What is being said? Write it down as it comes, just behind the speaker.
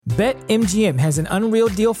BetMGM has an unreal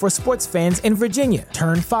deal for sports fans in Virginia.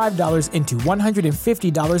 Turn $5 into $150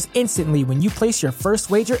 instantly when you place your first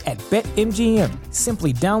wager at BetMGM.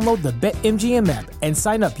 Simply download the BetMGM app and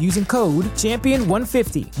sign up using code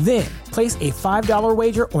Champion150. Then, place a $5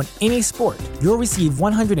 wager on any sport. You'll receive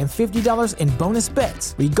 $150 in bonus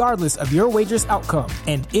bets, regardless of your wager's outcome.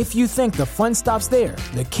 And if you think the fun stops there,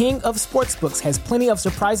 the King of Sportsbooks has plenty of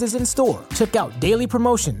surprises in store. Check out daily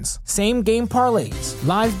promotions, same-game parlays,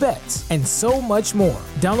 live bets, and so much more.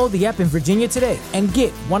 Download the app in Virginia today and get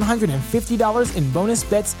 $150 in bonus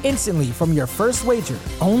bets instantly from your first wager.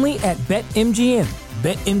 Only at BetMGM.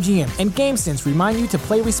 BetMGM and GameSense remind you to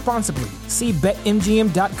play responsibly. See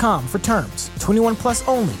BetMGM.com for terms. 21 plus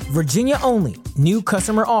only. Virginia only. New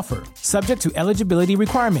customer offer. Subject to eligibility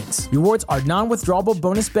requirements. Rewards are non-withdrawable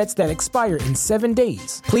bonus bets that expire in 7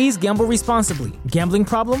 days. Please gamble responsibly. Gambling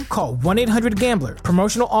problem? Call 1-800-GAMBLER.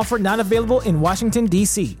 Promotional offer not available in Washington,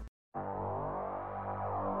 D.C.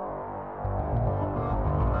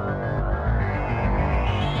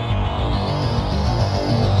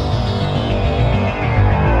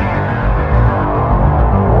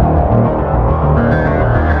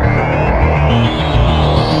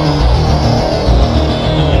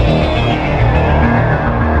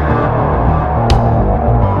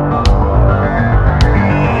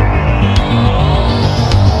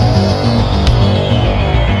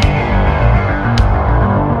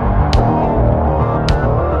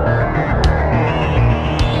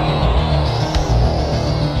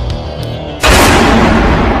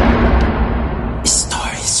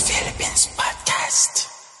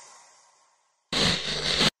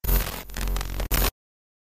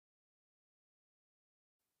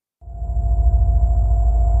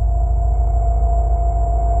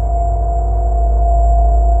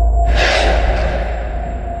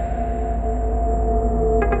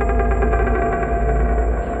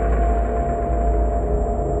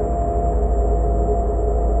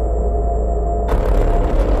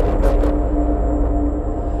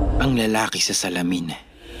 Lalaki sa salamin.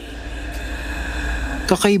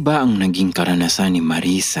 Kakaiba ang naging karanasan ni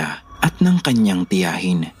Marisa at ng kanyang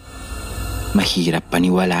tiyahin. Mahirap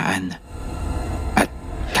paniwalaan. At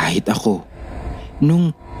kahit ako,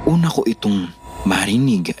 nung una ko itong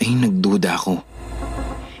marinig ay nagduda ako.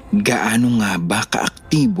 Gaano nga ba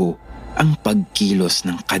kaaktibo ang pagkilos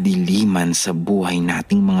ng kadiliman sa buhay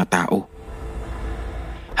nating mga tao?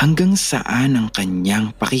 Hanggang saan ang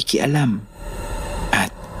kanyang pakikialam?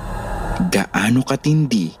 Gaano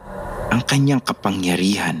katindi ang kanyang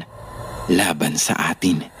kapangyarihan laban sa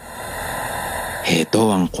atin.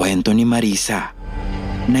 Heto ang kwento ni Marisa,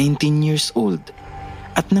 19 years old,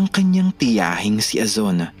 at ng kanyang tiyahing si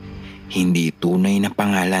Azon, hindi tunay na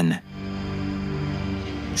pangalan.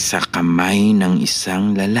 Sa kamay ng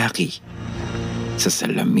isang lalaki sa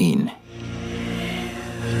salamin.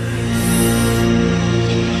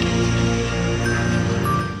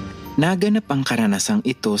 Naganap ang karanasang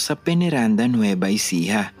ito sa Peñaranda, Nueva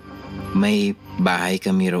Ecija. May bahay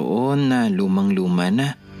kami roon na lumang-luma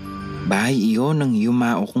na. Bahay iyon ng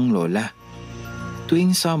yumao kong lola.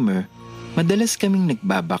 Tuwing summer, madalas kaming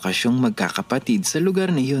nagbabakasyong magkakapatid sa lugar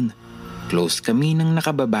na yun. Close kami ng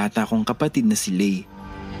nakababata kong kapatid na si Lay.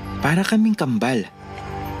 Para kaming kambal.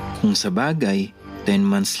 Kung sa bagay, 10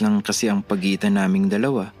 months lang kasi ang pagitan naming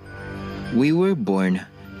dalawa. We were born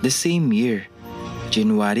the same year.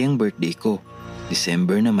 January ang birthday ko,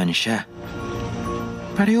 December naman siya.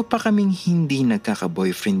 Pareho pa kaming hindi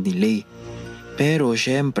nagkaka-boyfriend ni Lay. Pero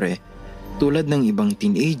syempre, tulad ng ibang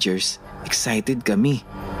teenagers, excited kami.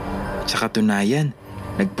 Sa katunayan,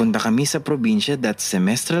 nagpunta kami sa probinsya that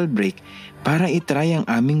semestral break para itry ang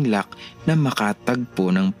aming luck na makatagpo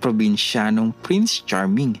ng probinsyanong Prince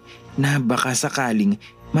Charming na baka sakaling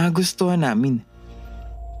magustuhan namin.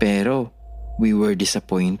 Pero we were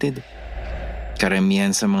disappointed. Karamihan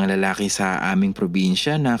sa mga lalaki sa aming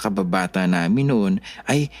probinsya na kababata namin noon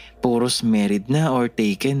ay puros married na or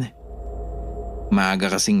taken. Maaga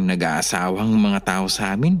kasing nag-aasawang mga tao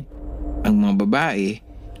sa amin. Ang mga babae,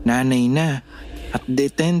 nanay na at the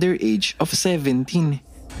tender age of 17.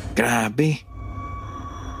 Grabe.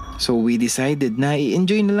 So we decided na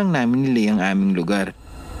i-enjoy na lang namin nila ang aming lugar.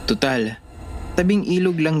 Total, tabing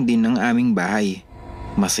ilog lang din ang aming bahay.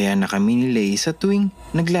 Masaya na kami ni Lay sa tuwing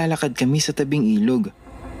naglalakad kami sa tabing ilog.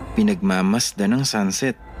 Pinagmamasdan ng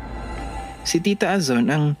sunset. Si Tita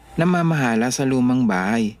Azon ang namamahala sa lumang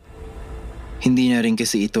bahay. Hindi na rin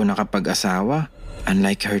kasi ito nakapag-asawa,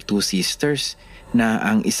 unlike her 2 sisters na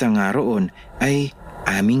ang isa nga roon ay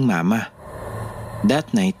aming mama.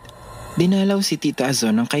 That night, dinalaw si Tita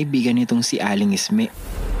Azon ng kaibigan nitong si Aling Isme.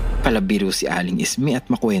 Palabiro si Aling Isme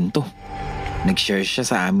at makwento. Nag-share siya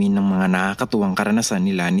sa amin ng mga nakakatuwang karanasan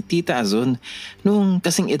nila ni Tita Azon noong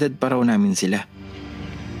kasing edad pa raw namin sila.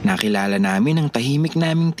 Nakilala namin ang tahimik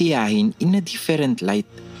naming tiyahin in a different light.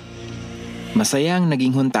 Masaya ang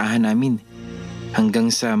naging huntahan namin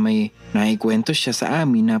hanggang sa may naikwento siya sa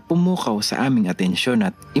amin na pumukaw sa aming atensyon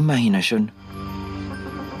at imahinasyon.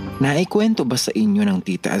 Naikwento ba sa inyo ng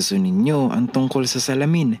Tita Azon ninyo ang tungkol sa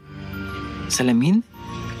salamin? Salamin?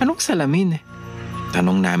 Anong salamin?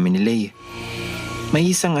 Tanong namin ni Lay. May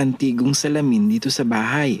isang antigong salamin dito sa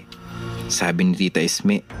bahay. Sabi ni Tita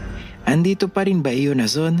Esme. Andito pa rin ba iyon,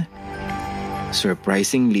 Azon?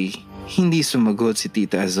 Surprisingly, hindi sumagot si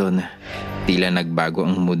Tita Azon. Tila nagbago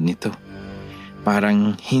ang mood nito.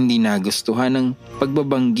 Parang hindi nagustuhan ang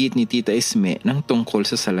pagbabanggit ni Tita Esme ng tungkol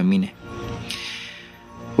sa salamin.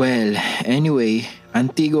 Well, anyway,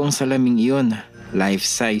 antigo ang salaming iyon. Life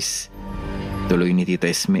size. Tuloy ni Tita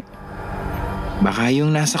Esme. Baka yung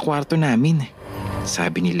nasa kwarto namin,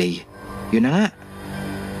 sabi ni Lay. Yun na nga.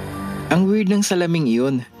 Ang weird ng salaming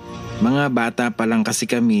iyon. Mga bata pa lang kasi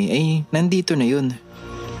kami ay nandito na yun.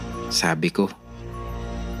 Sabi ko.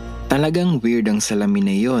 Talagang weird ang salamin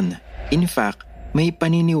na iyon. In fact, may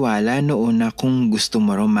paniniwala noon na kung gusto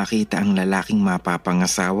mo raw makita ang lalaking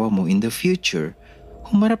mapapangasawa mo in the future,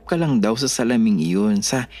 humarap ka lang daw sa salaming iyon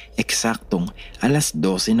sa eksaktong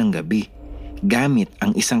 12:00 ng gabi gamit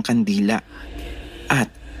ang isang kandila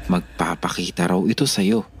at magpapakita raw ito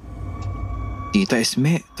sa'yo. Tita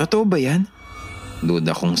Esme, totoo ba yan?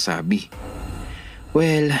 Duda kong sabi.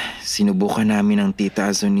 Well, sinubukan namin ang Tita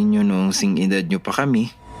Azon ninyo noong sing edad nyo pa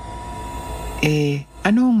kami.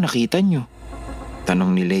 Ano ang nakita nyo?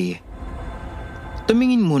 Tanong ni Lay.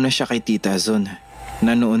 Tumingin muna siya kay Tita Azon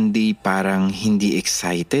na noon di parang hindi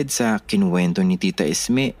excited sa kinuwento ni Tita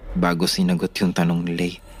Esme bago sinagot yung tanong ni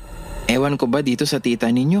Lay. Ewan ko ba dito sa tita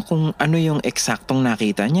ninyo kung ano yung eksaktong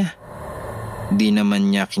nakita niya? Di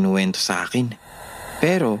naman niya kinuwento sa akin.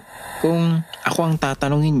 Pero kung ako ang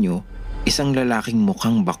tatanungin nyo, isang lalaking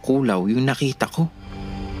mukhang bakulaw yung nakita ko.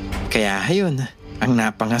 Kaya ayun, ang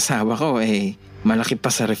napangasawa ko malaki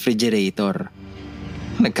pa sa refrigerator.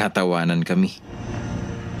 Nagkatawanan kami.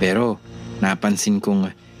 Pero napansin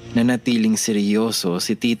kong nanatiling seryoso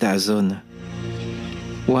si Tita Azon.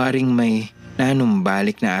 Waring may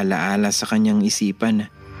nanumbalik na alaala sa kanyang isipan.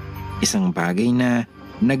 Isang bagay na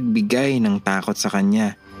nagbigay ng takot sa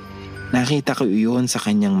kanya. Nakita ko iyon sa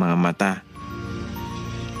kanyang mga mata.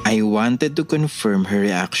 I wanted to confirm her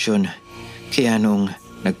reaction. Kaya nung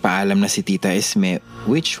nagpaalam na si Tita Esme,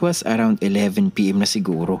 which was around 11 p.m. na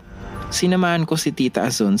siguro, sinamahan ko si Tita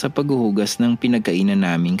Azon sa paghuhugas ng pinagkainan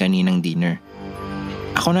namin kaninang dinner.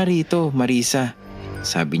 Ako na rito, Marisa,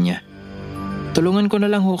 sabi niya. Tulungan ko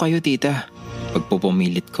na lang ho kayo, tita.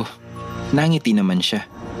 Pagpupumilit ko. Nangiti naman siya.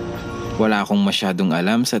 Wala akong masyadong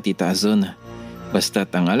alam sa Tita Azon. Basta't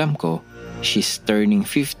ang alam ko, she's turning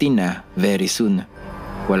 50 na very soon.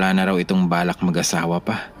 Wala na raw itong balak mag-asawa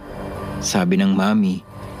pa. Sabi ng mami,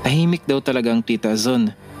 tahimik daw talaga ang Tita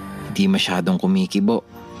Azon. Hindi masyadong kumikibo.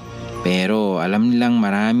 Pero alam nilang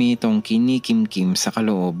marami itong kinikim-kim sa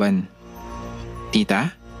kalooban.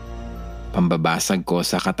 Tita? Pambabasag ko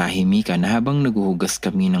sa katahimikan habang naguhugas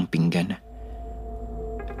kami ng pinggan.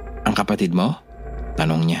 Ang kapatid mo?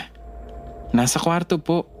 Tanong niya. Nasa kwarto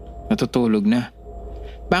po. Natutulog na.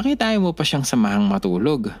 Bakit ayaw mo pa siyang samahang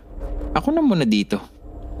matulog? Ako na muna dito.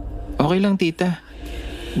 Okay lang, tita.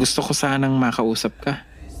 Gusto ko sanang makausap ka.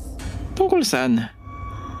 Tungkol saan?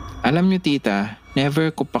 Alam niyo, tita,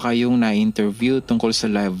 never ko pa kayong na-interview tungkol sa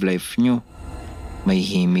love life niyo. May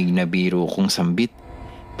himig na biro kong sambit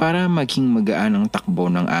para maging magaan ang takbo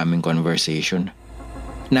ng aming conversation.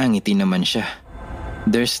 Nangiti naman siya.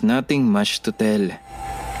 There's nothing much to tell.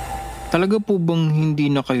 Talaga po bang hindi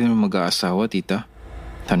na kayo mag-aasawa, tita?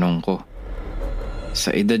 Tanong ko. Sa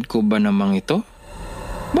edad ko ba namang ito?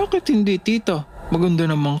 Bakit hindi, tita? Maganda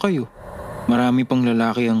naman kayo. Marami pang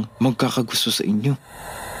lalaki ang magkakagusto sa inyo.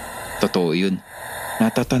 Totoo yun.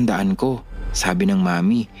 Natatandaan ko, sabi ng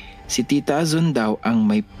mami, si Tita Azon daw ang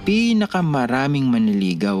may pinakamaraming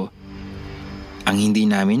manliligaw. Ang hindi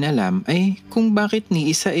namin alam ay kung bakit ni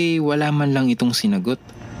isa wala man lang itong sinagot.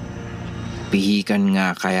 Pihikan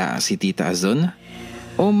nga kaya si Tita Azon?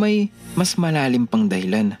 O may mas malalim pang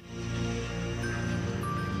dahilan?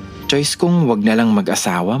 Choice kong wag na lang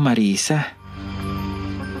mag-asawa, Marisa.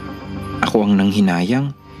 Ako ang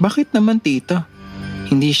nanghinayang. Bakit naman, tita?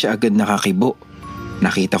 Hindi siya agad nakakibo.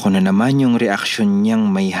 Nakita ko na naman yung reaksyon niyang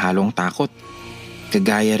may halong takot.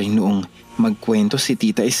 Kagaya rin noong magkwento si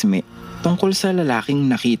Tita Esme tungkol sa lalaking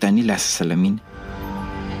nakita nila sa salamin.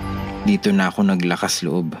 Dito na ako naglakas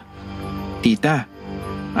loob. Tita,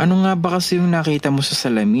 Ano nga ba kasi yung nakita mo sa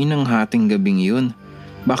salamin ng hating gabing yun?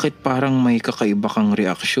 Bakit parang may kakaiba kang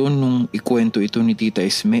reaksyon nung ikwento ito ni Tita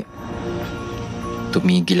Esme?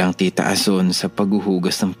 Tumigil ang Tita Azon sa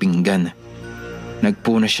paghuhugas ng pinggan.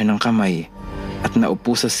 Nagpuna siya ng kamay at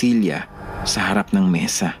naupo sa silya sa harap ng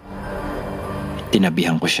mesa.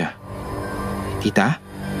 Tinabihan ko siya. Tita?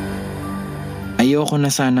 Ayoko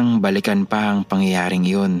na sanang balikan pa ang pangyayaring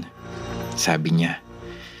iyon, sabi niya.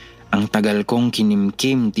 Ang tagal kong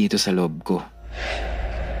kinimkim dito sa loob ko.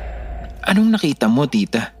 Anong nakita mo,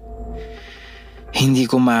 tita? Hindi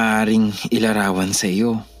ko maaaring ilarawan sa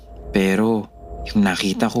iyo, pero yung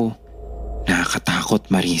nakita ko, nakakatakot,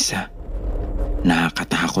 Marisa.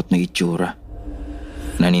 Nakakatakot na itsura.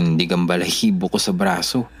 Nanindig ang balahibo ko sa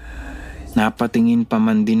braso. Napatingin pa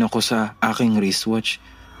man din ako sa aking wristwatch.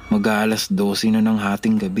 Mag-aalas 12 na ng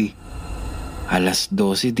hating gabi. Alas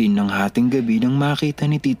 12 din ng hating gabi nang makita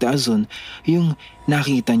ni Tita Azon yung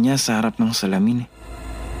nakita niya sa harap ng salamin.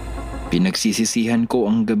 Pinagsisisihan ko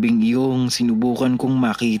ang gabing iyong sinubukan kong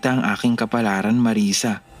makita ang aking kapalaran,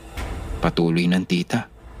 Marisa. Patuloy ng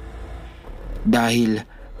tita. Dahil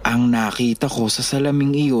ang nakita ko sa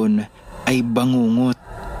salaming iyon ay bangungot.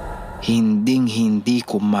 Hinding-hindi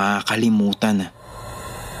ko makakalimutan.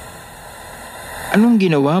 Anong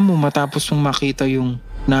ginawa mo matapos mong makita yung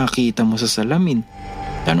nakita mo sa salamin?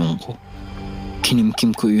 Tanong ko.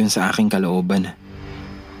 Kinimkim ko yun sa aking kalooban.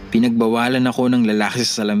 Pinagbawalan ako ng lalaki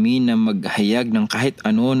sa salamin na maghayag ng kahit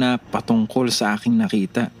ano na patungkol sa aking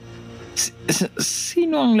nakita.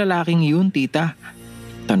 Sino ang lalaking yun, tita?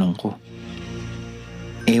 Tanong ko.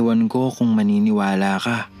 Ewan ko kung maniniwala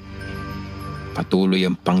ka. Patuloy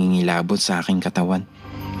ang pangingilabot sa aking katawan.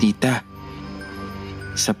 Tita,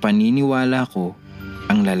 sa paniniwala ko,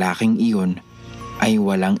 ang lalaking iyon ay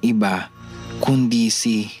walang iba kundi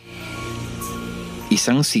si...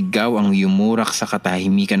 Isang sigaw ang yumurak sa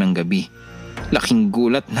katahimikan ng gabi. Laking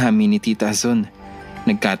gulat namin ni Tita Azon.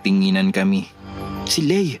 Nagkatinginan kami. Si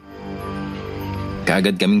Lay!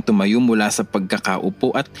 Kaagad kaming tumayo mula sa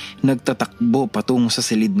pagkakaupo at nagtatakbo patungo sa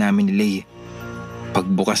silid namin ni Lay.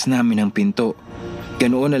 Pagbukas namin ng pinto,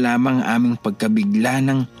 ganoon na lamang aming pagkabigla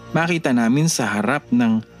nang makita namin sa harap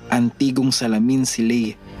ng antigong salamin si Lay.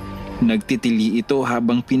 Nagtitili ito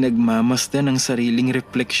habang pinagmamasdan ng sariling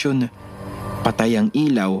refleksyon. Patay ang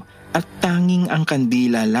ilaw at tanging ang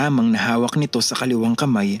kandila lamang na hawak nito sa kaliwang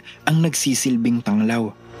kamay ang nagsisilbing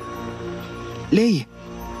tanglaw. Lay!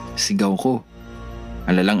 Sigaw ko.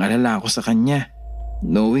 Alalang-alala ako sa kanya,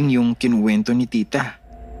 knowing yung kinuwento ni tita.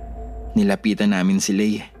 Nilapitan namin si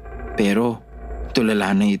Lay, pero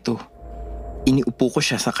tulala na ito. Iniupo ko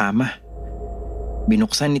siya sa kama.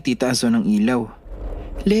 Binuksan ni Tita Azon ang ilaw.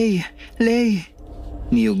 Lay! Lay!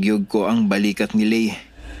 Niyugyug ko ang balikat ni Lay.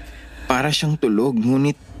 Para siyang tulog,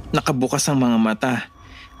 ngunit nakabukas ang mga mata.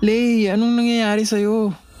 Lay, anong nangyayari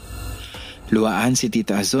sa'yo? Luhaan si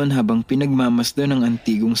Tita Azon habang pinagmamasdan ng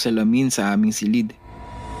antigong salamin sa aming silid.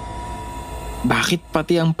 Bakit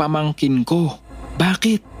pati ang pamangkin ko?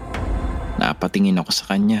 Bakit? Napatingin ako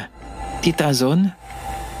sa kanya. Tita Azon,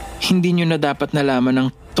 hindi nyo na dapat nalaman ang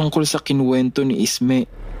tungkol sa kinuwento ni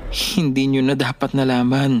Isme. Hindi nyo na dapat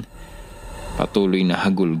nalaman. Patuloy na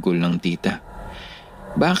hagulgol ng tita.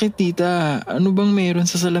 Bakit tita? Ano bang meron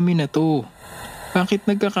sa salamin na to?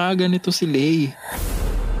 Bakit nagkakaganito si Lay?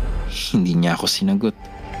 Hindi niya ako sinagot.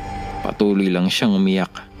 Patuloy lang siyang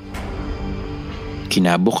umiyak.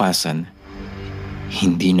 Kinabukasan,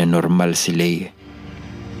 hindi na normal si Lay.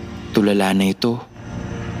 Tulala na ito.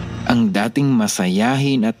 Ang dating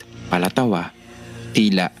masayahin at palatawa,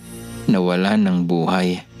 tila nawalan ng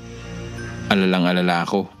buhay. Alalang-alala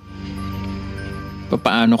ako.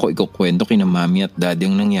 Papaano ko ikukwento kina mami at daddy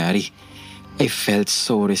ang nangyari? I felt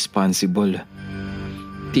so responsible.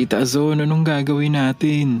 Tita Azon, anong gagawin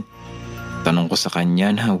natin? Tanong ko sa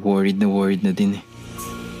kanya na worried na din.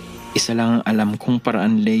 Isa lang ang alam kong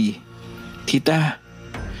paraan, Lay. Tita,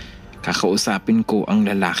 kakausapin ko ang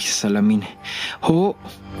lalaki sa salamin. Ho!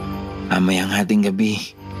 Amayang hating gabi,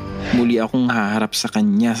 muli akong haharap sa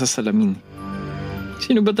kanya sa salamin.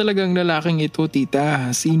 Sino ba talagang lalaking ito, tita?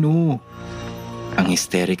 Sino? Ang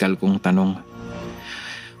hysterical kong tanong.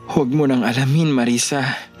 Huwag mo nang alamin, Marisa.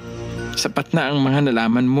 Sapat na ang mga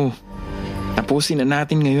nalaman mo. Tapusin na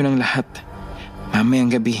natin ngayon ang lahat.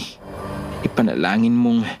 Mamayang gabi, ipanalangin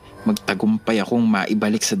mong magtagumpay akong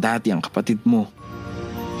maibalik sa dati ang kapatid mo.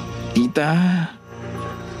 Tita,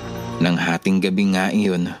 nang hating gabi nga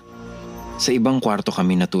iyon, sa ibang kwarto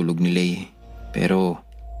kami natulog ni Lay. Pero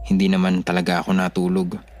hindi naman talaga ako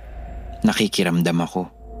natulog. Nakikiramdam ako.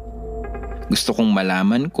 Gusto kong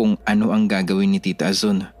malaman kung ano ang gagawin ni Tita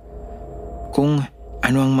Azon. Kung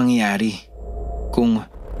ano ang mangyayari. Kung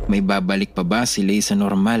may babalik pa ba si Lay sa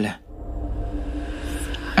normal?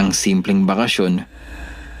 Ang simpleng bakasyon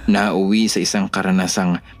na uwi sa isang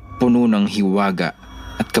karanasang puno ng hiwaga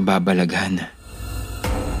at kababalaghan.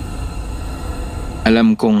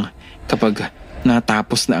 Alam kong kapag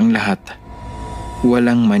natapos na ang lahat,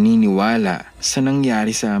 walang maniniwala sa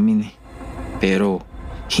nangyari sa amin. Pero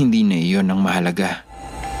hindi na iyon ang mahalaga.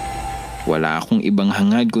 Wala akong ibang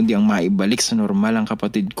hangad kundi ang maibalik sa normal ang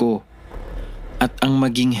kapatid ko at ang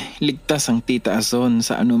maging ligtas ang Tita Azon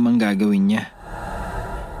sa anumang gagawin niya.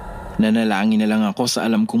 Nanalangin na lang ako sa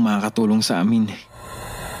alam kong makakatulong sa amin.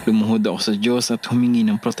 Lumuhod ako sa Diyos at humingi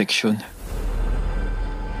ng proteksyon.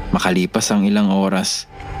 Makalipas ang ilang oras,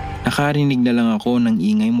 nakarinig na lang ako ng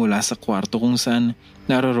ingay mula sa kwarto kung saan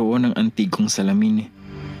naroroon ang antigong salamin.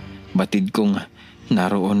 Batid kong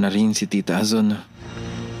naroon na rin si Tita Azon.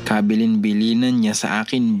 Kabilin-bilinan niya sa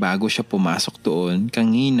akin bago siya pumasok doon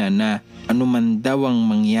kanina na anuman daw ang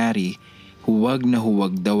mangyari, huwag na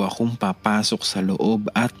huwag daw akong papasok sa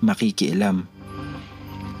loob at makikialam.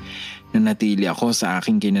 Nanatili ako sa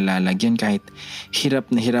aking kinalalagyan kahit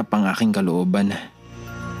hirap na hirap ang aking kalooban.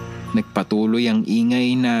 Nagpatuloy ang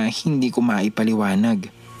ingay na hindi ko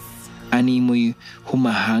maipaliwanag. Animoy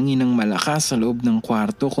humahangin ng malakas sa loob ng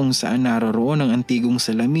kwarto kung saan naroroon ang antigong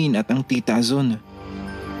salamin at ang Tita Azon.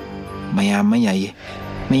 Maya-maya'y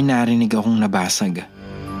may narinig akong nabasag.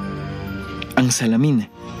 Ang salamin.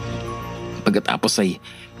 Pagkatapos ay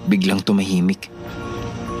biglang tumahimik.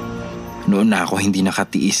 Noon na ako hindi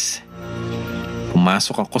nakatiis.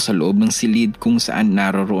 Pumasok ako sa loob ng silid kung saan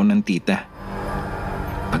naroroon ang tita.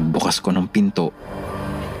 Pagbukas ko ng pinto,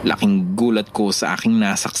 laking gulat ko sa aking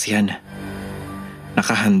nasaksihan.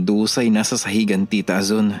 Nakahandusay nasa sahig ang Tita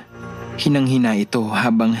Azon. Hinang-hina ito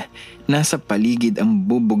habang nasa paligid ang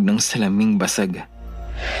bubog ng salaming basag.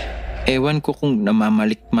 Ewan ko kung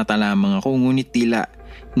namamalikmata lamang ako, ngunit tila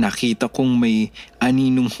nakita kong may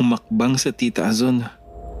aninong humakbang sa Tita Azon.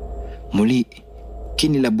 Muli,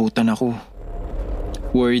 kinilabutan ako.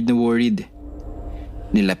 Worried na worried.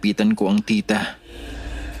 Nilapitan ko ang tita.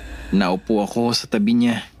 Naupo ako sa tabi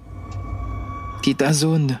niya. Tita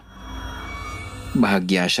Azon.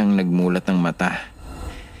 Bahagya siyang nagmulat ng mata.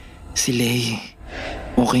 Si Lay.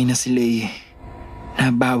 Okay na si Lay.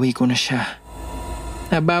 Nabawi ko na siya.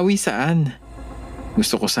 Nabawi saan?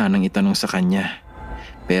 Gusto ko sanang itanong sa kanya.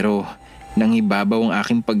 Pero nangibabaw ang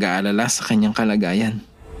aking pag-aalala sa kanyang kalagayan.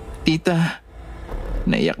 Tita.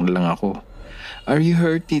 Naiyak na lang ako. Are you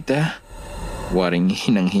hurt, tita? Waring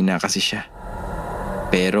hinang-hina kasi siya.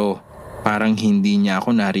 Pero parang hindi niya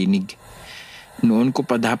ako narinig. Noon ko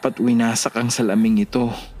pa dapat winasak ang salaming ito.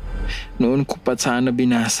 Noon ko pa sana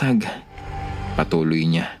binasag. Patuloy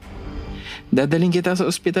niya. Dadaling kita sa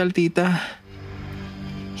ospital, tita.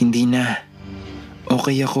 Hindi na.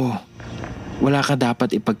 Okay ako. Wala ka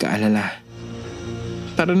dapat ipagkaalala.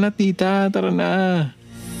 Tara na, tita. Tara na.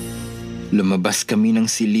 Lumabas kami ng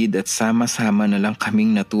silid at sama-sama na lang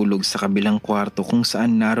kaming natulog sa kabilang kwarto kung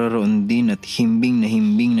saan naroroon din at himbing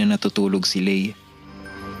na natutulog si Lay.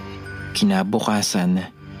 Kinabukasan,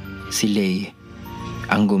 si Lay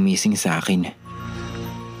ang gumising sa akin.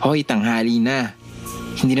 Hoy, tanghali na.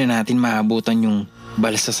 Hindi na natin maabutan yung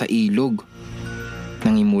balsa sa ilog.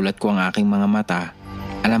 Nangimulat ko ang aking mga mata.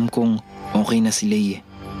 Alam kong okay na si Lay.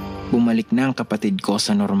 Bumalik na ang kapatid ko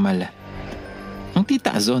sa normal. Ang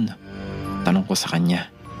Tita Azon, tanong ko sa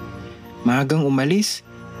kanya. Maagang umalis,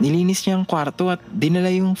 nilinis niya ang kwarto at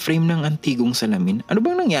dinala yung frame ng antigong salamin. Ano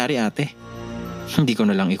bang nangyari, ate? Hindi ko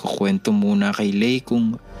na lang ikukwento muna kay Lay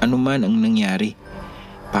kung ano man ang nangyari.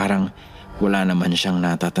 Parang wala naman siyang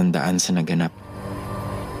natatandaan sa naganap.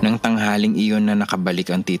 Nang tanghaling iyon na nakabalik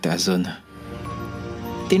ang Tita Azon.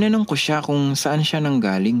 Tinanong ko siya kung saan siya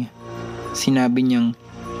nanggaling. Sinabi niyang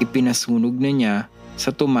ipinasunog na niya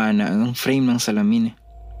sa tumana ang frame ng salamin.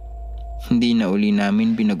 Hindi na uli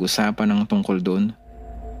namin pinag-usapan ang tungkol doon.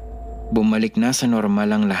 Bumalik na sa normal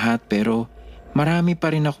ang lahat pero marami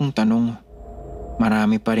pa rin akong tanong.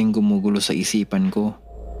 Marami pa rin gumugulo sa isipan ko.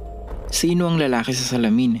 Sino ang lalaki sa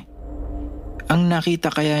salamin? Ang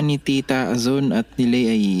nakita kaya ni Tita Azon at ni Lay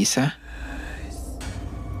ay iisa?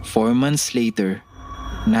 4 months later,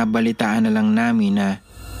 nabalitaan na lang namin na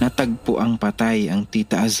natagpo ang patay ang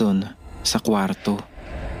Tita Azon sa kwarto.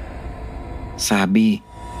 Sabi,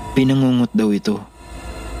 pinangungot daw ito.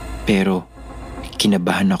 Pero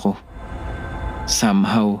kinabahan ako.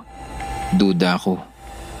 Somehow, duda ako.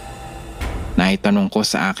 Naitanong ko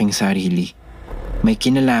sa aking sarili, may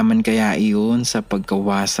kinalaman kaya iyon sa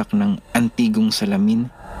pagkawasak ng antigong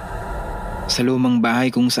salamin? Sa lumang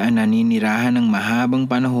bahay kung saan naninirahan ng mahabang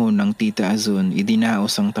panahon ng Tita Azon,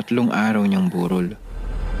 idinaos ang 3 araw niyang burol.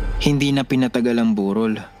 Hindi na pinatagal ang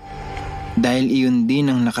burol. Dahil iyon din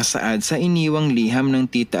ang nakasaad sa iniwang liham ng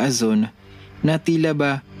Tita Azon na tila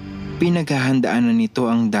ba pinaghahandaan na nito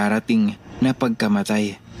ang darating na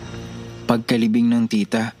pagkamatay. Pagkalibing ng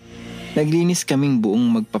tita, naglinis kaming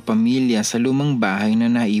buong magpapamilya sa lumang bahay na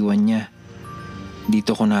naiwan niya.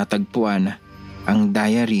 Dito ko natagpuan ang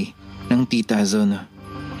diary ng Tita Azon.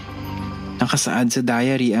 Nakasaad sa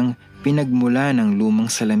diary ang pinagmula ng lumang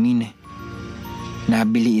salamin.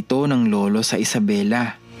 Nabili ito ng lolo sa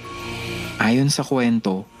Isabela. Ayon sa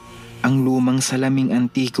kwento, ang lumang salaming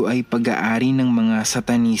antiko ay pag-aari ng mga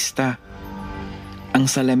satanista. Ang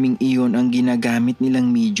salaming iyon ang ginagamit nilang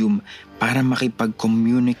medium para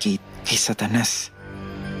makipag-communicate kay Satanas.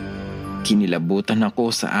 Kinilabutan ako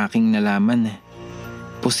sa aking nalaman.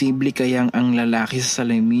 Posible kayang ang lalaki sa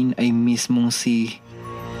salamin ay mismong si...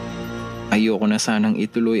 Ayoko na sanang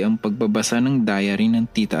ituloy ang pagbabasa ng diary ng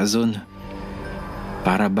Tita Azon.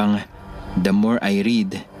 Para bang the more I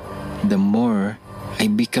read, the more I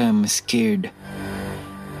become scared.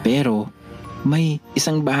 Pero may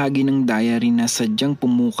isang bahagi ng diary na sadyang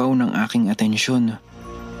pumukaw ng aking atensyon.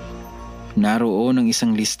 Naroon ang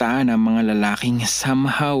isang listahan ng mga lalaking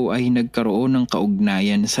somehow ay nagkaroon ng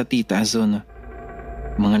kaugnayan sa Tita Azon.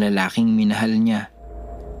 Mga lalaking minahal niya.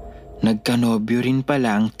 Nagkanobyo rin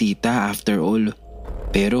pala ang tita after all.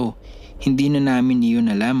 Pero hindi na namin iyon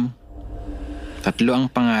alam. 3 ang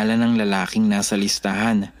pangalan ng lalaking nasa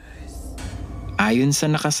listahan. Ayon sa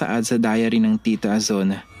nakasaad sa diary ng Tita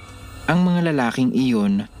Azon, ang mga lalaking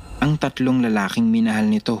iyon ang 3 lalaking minahal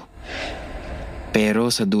nito. Pero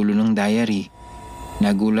sa dulo ng diary,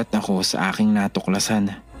 nagulat ako sa aking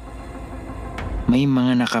natuklasan. May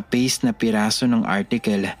mga nakapaste na piraso ng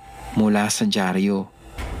article mula sa dyaryo.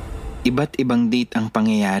 Iba't ibang date ang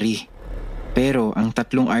pangyayari, pero ang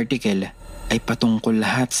 3 article ay patungkol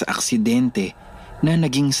lahat sa aksidente na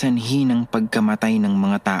naging sanhi ng pagkamatay ng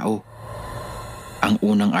mga tao. Ang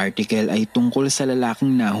unang article ay tungkol sa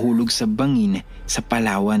lalaking nahulog sa bangin sa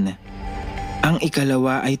Palawan. Ang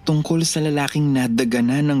ikalawa ay tungkol sa lalaking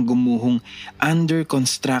nadaganan ng gumuhong under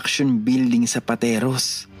construction building sa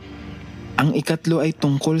Pateros. Ang ikatlo ay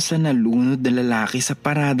tungkol sa nalunod na lalaki sa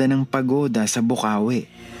parada ng pagoda sa Bukawi.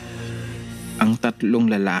 Ang 3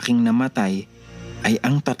 lalaking namatay ay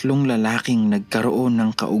ang 3 lalaking nagkaroon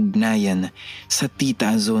ng kaugnayan sa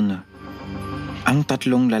Tita Azon. Ang 3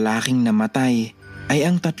 lalaking namatay ay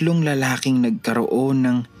ang 3 lalaking nagkaroon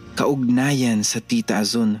ng kaugnayan sa Tita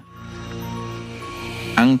Azon.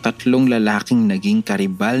 Ang 3 lalaking naging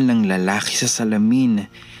karibal ng lalaki sa salamin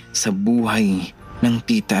sa buhay ng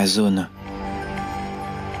Tita Azon.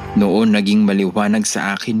 Noon naging maliwanag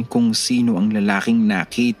sa akin kung sino ang lalaking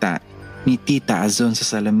nakita ni Tita Azon sa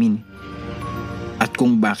salamin at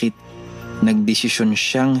kung bakit nagdesisyon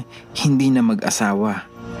siyang hindi na mag-asawa.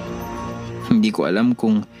 Hindi ko alam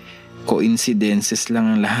kung coincidences lang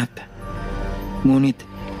ang lahat. Ngunit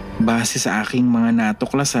base sa aking mga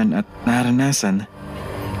natuklasan at naranasan,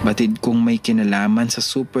 batid kong may kinalaman sa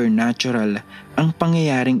supernatural ang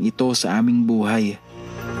pangyayaring ito sa aming buhay.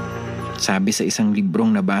 Sabi sa isang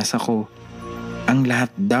librong nabasa ko, ang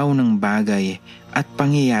lahat daw ng bagay at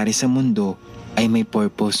pangyayari sa mundo ay may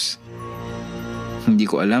purpose. Hindi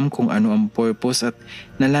ko alam kung ano ang purpose at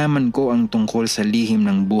nalaman ko ang tungkol sa lihim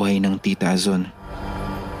ng buhay ng Tita Azon.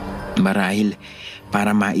 Marahil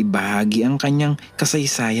para maibahagi ang kanyang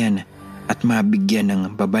kasaysayan at mabigyan ng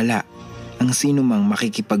babala ang sinumang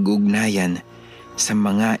makikipag-ugnayan sa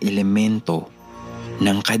mga elemento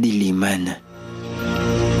ng kadiliman.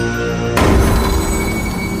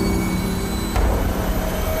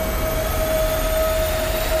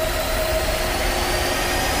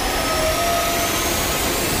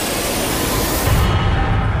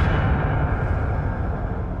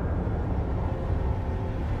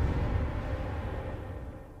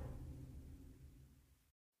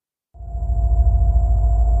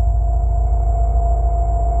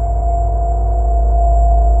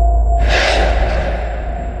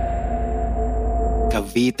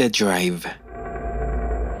 Cavite Drive.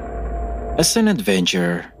 As an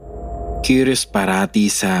adventurer, curious parati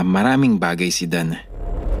sa maraming bagay si Dan.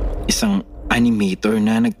 Isang animator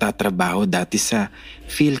na nagtatrabaho dati sa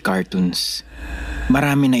Phil Cartoons.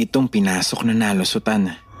 Marami na itong pinasok na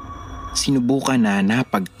nalusutan. Sinubukan na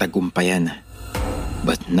napagtagumpayan.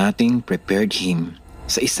 But nothing prepared him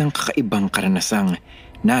sa isang kakaibang karanasang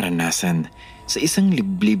naranasan sa isang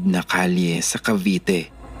liblib na kalye sa Cavite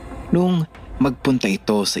noong magpunta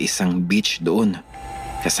ito sa isang beach doon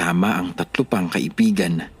kasama ang 3 pang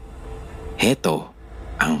kaibigan. Heto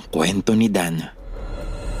ang kwento ni Dan.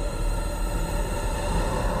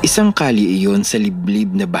 Isang kalye iyon sa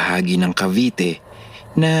liblib na bahagi ng Cavite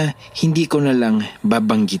na hindi ko na lang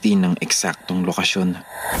babanggitin ng eksaktong lokasyon.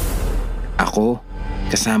 Ako,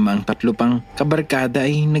 kasama ang 3 pang kabarkada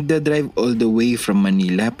ay nagdadrive all the way from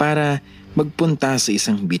Manila para magpunta sa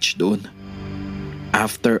isang beach doon.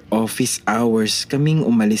 After office hours kaming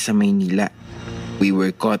umalis sa Maynila. We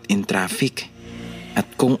were caught in traffic at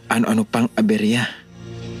kung ano-ano pang aberya.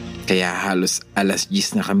 Kaya halos alas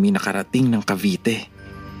 10 na kami nakarating ng Cavite.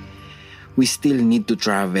 We still need to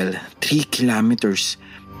travel 3 kilometers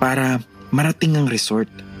para marating ang resort.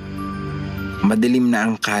 Madilim na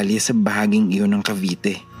ang kalye sa bahaging iyon ng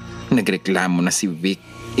Cavite. Nagreklamo na si Vic,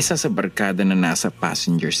 isa sa barkada na nasa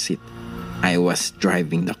passenger seat. I was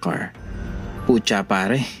driving the car. Pucha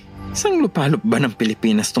pare, isang lupalop ba ng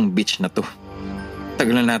Pilipinas tong beach na to?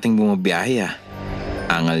 Tagal na nating bumabiyahe ah.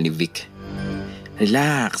 Angal ni Vic.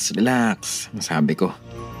 Relax, sabi ko.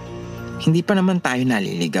 Hindi pa naman tayo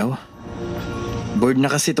naliligaw. Bored na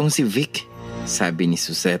kasi tong si Vic, sabi ni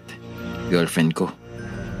Suzette, girlfriend ko.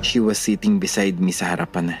 She was sitting beside me sa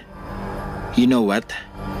harapan. You know what?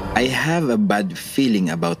 I have a bad feeling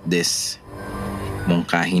about this.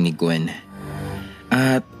 Mungkahi ni Gwen.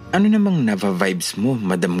 At ano namang nava-vibes mo,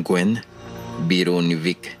 Madam Gwen? Biro ni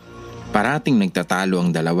Vic. Parating nagtatalo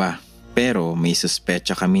ang dalawa, pero may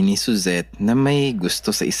suspecha kami ni Suzette na may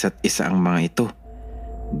gusto sa isa't isa ang mga ito.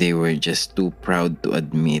 They were just too proud to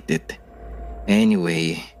admit it.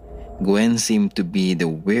 Anyway, Gwen seemed to be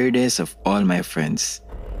the weirdest of all my friends.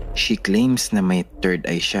 She claims na may third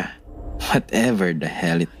eye siya. Whatever the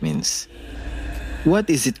hell it means.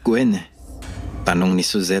 What is it, Gwen? Tanong ni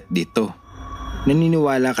Suzette dito.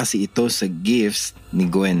 Naniniwala kasi ito sa gifts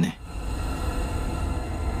ni Gwen.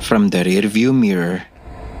 From the rearview mirror,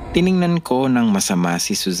 tiningnan ko ng masama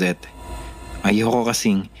si Suzette. Ayoko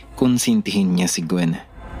kasing konsintihin niya si Gwen.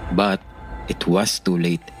 But it was too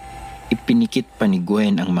late. Ipinikit pa ni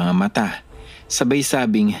Gwen ang mga mata. Sabay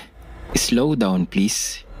sabing, slow down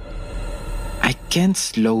please. I can't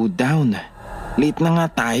slow down. Late na nga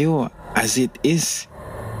tayo as it is.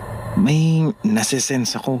 May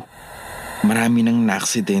nasisense ako. Marami nang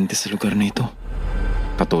naaksidente sa lugar na ito.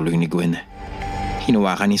 Patuloy ni Gwen.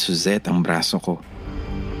 Hinawakan ni Suzette ang braso ko.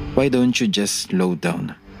 Why don't you just slow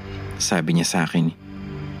down? Sabi niya sa akin.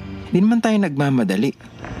 Hindi naman tayo nagmamadali.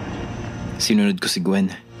 Sinunod ko si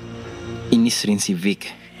Gwen. Inis rin si Vic.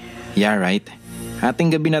 Yeah, right.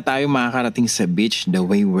 Hating gabi na tayo makakarating sa beach the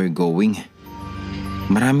way we're going.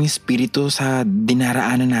 Maraming espiritu sa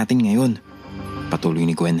dinaraanan natin ngayon. Patuloy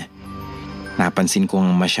ni Gwen. Napansin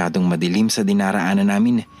kong masyadong madilim sa dinaraanan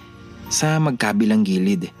namin. Sa magkabilang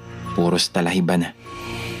gilid, puros talahiban.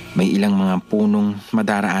 May ilang mga punong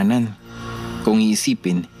madaraanan. Kung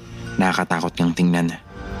iisipin, nakakatakot niyang tingnan.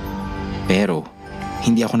 Pero,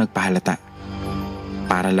 hindi ako nagpahalata.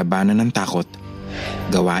 Para labanan ng takot,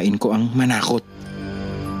 gawain ko ang manakot.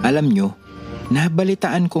 Alam nyo,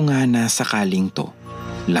 nabalitaan ko nga na sakaling to,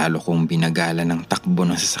 lalo kong binagala ng takbo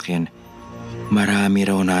ng sasakyan. Marami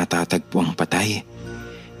raw natatagpo ang patay.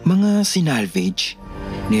 Mga sinalvage,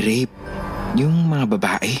 ni-rape, yung mga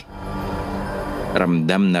babae.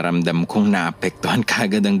 Ramdam na ramdam kong naapektuhan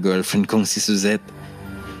kagad ang girlfriend kong si Suzette.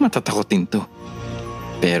 Matatakotin to.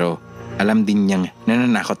 Pero alam din niyang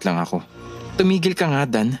nananakot lang ako. Tumigil ka nga,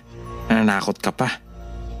 Dan. Nananakot ka pa.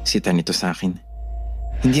 Sita nito sa akin.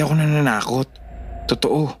 Hindi ako nananakot.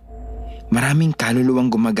 Totoo. Maraming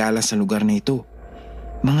kaluluwang gumagala sa lugar na ito.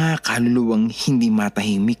 Mga kaluluwang hindi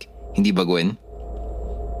matahimik. Hindi ba, Gwen?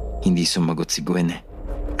 Hindi sumagot si Gwen.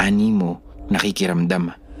 Animo,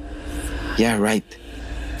 nakikiramdam. Yeah, right.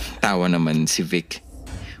 Tawa naman si Vic.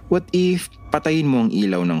 What if patayin mo ang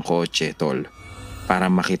ilaw ng kotse, tol? Para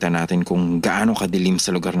makita natin kung gaano kadilim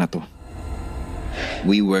sa lugar na to.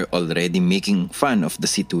 We were already making fun of the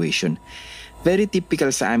situation. Very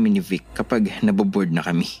typical sa amin ni Vic kapag naboboard na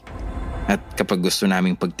kami. At kapag gusto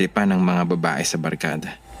naming pagtripan ng mga babae sa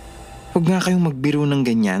barkada. Huwag nga kayong magbiro ng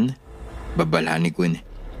ganyan. Babala ni Gwen.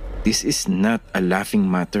 This is not a laughing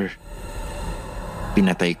matter.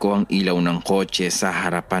 Pinatay ko ang ilaw ng kotse sa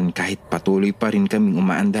harapan kahit patuloy pa rin kaming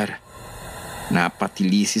umaandar.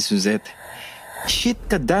 Napatili si Suzette. Shit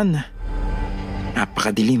ka, Dan.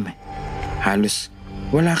 Napakadilim. Halos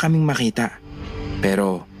wala kaming makita.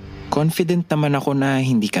 Pero confident naman ako na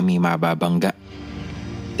hindi kami mababangga.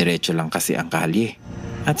 Diretso lang kasi ang kalye.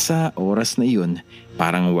 At sa oras na iyon,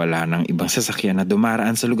 parang wala nang ibang sasakyan na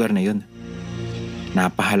dumaraan sa lugar na iyon.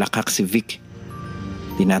 Napahalakak si Vic.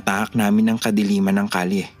 Tinatahak namin ang kadiliman ng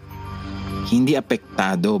kalye. Hindi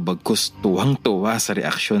apektado bagkus tuwang-tuwa sa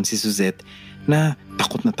reaksyon si Suzette na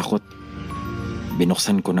takot.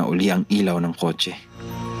 Binuksan ko na uli ang ilaw ng kotse.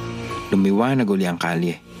 Lumiwanag uli ang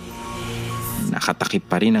kalye. Nakatakip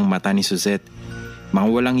pa rin ang mata ni Suzette Mga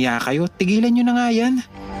walang ya kayo, tigilan nyo na nga yan.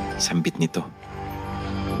 Sambit nito.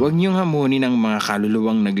 Huwag niyong hamunin ang mga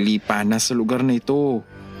kaluluwang naglipa na sa lugar na ito.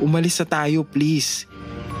 Umalis na tayo, please.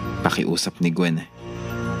 Pakiusap ni Gwen.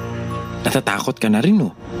 Natatakot ka na rin,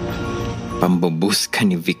 oh. Pambubus ka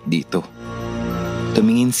ni Vic dito.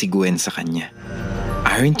 Tumingin si Gwen sa kanya.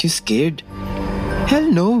 Aren't you scared? Hell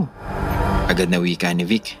no. Agad na wika ni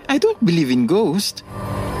Vic. I don't believe in ghosts.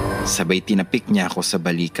 Sabay tinapik niya ako sa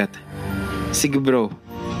balikat. Sige bro,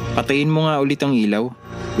 patayin mo nga ulit ang ilaw.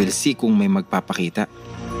 We'll see kung may magpapakita.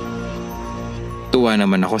 Tuwa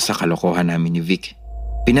naman ako sa kalokohan namin ni Vic.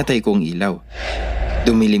 Pinatay ko ang ilaw.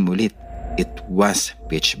 Dumilim ulit. It was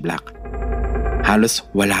pitch black. Halos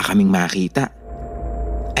wala kaming makita.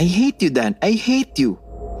 I hate you, Dan. I hate you.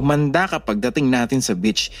 Humanda ka pagdating natin sa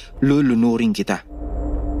beach. Lulunurin kita.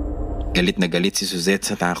 Galit na galit si Suzette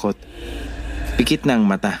sa takot. Pikit na ang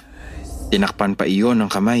mata. Tinakpan pa iyon ng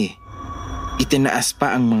kamay. Itinaas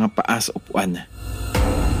pa ang mga paa sa upuan.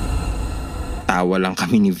 Tawa lang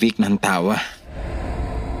kami ni Vic ng tawa.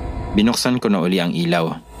 Binuksan ko na uli ang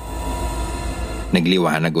ilaw.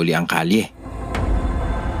 Nagliwanag uli ang kalye.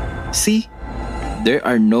 See? There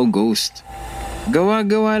are no ghosts.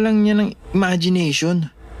 Gawa-gawa lang niya ng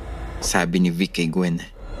imagination. Sabi ni Vic kay Gwen.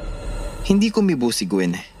 Hindi kumibo si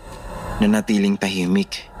Gwen. Nanatiling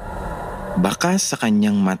tahimik. Baka sa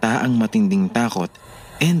kanyang mata ang matinding takot,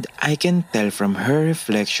 and I can tell from her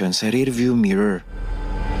reflection sa rearview mirror.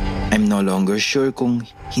 I'm no longer sure kung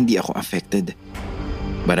hindi ako affected.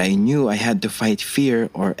 But I knew I had to fight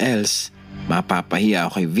fear or else mapapahiya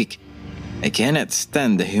ako kay Vic. I cannot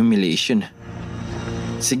stand the humiliation.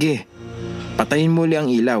 Sige, patayin mo ang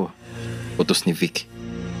ilaw, utos ni Vic.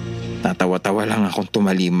 Tatawa-tawa lang akong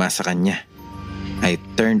tumalima sa kanya. I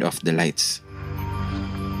turned off the lights.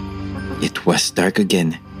 It was dark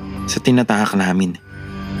again sa tinatahak namin.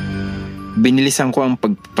 Binilisan ko ang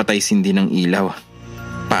pagpatay-sindi ng ilaw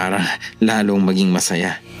para lalong maging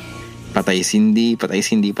masaya. Patay-sindi,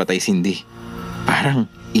 patay-sindi, patay-sindi. Parang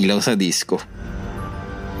ilaw sa disco.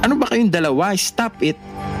 Ano ba kayong dalawa? Stop it!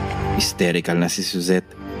 Hysterical na si Suzette.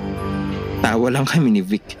 Tawa lang kami ni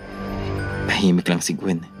Vic. Tahimik lang si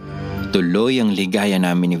Gwen. Tuloy ang ligaya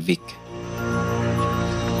namin ni Vic.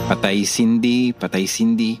 Patay-sindi,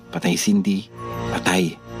 patay-sindi, patay-sindi,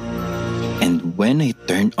 patay. And when I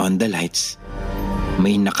turned on the lights,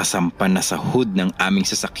 may nakasampan na sa hood ng aming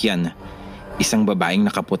sasakyan. Isang babaeng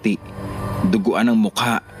nakaputi, duguan ang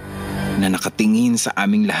mukha na nakatingin sa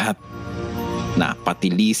aming lahat.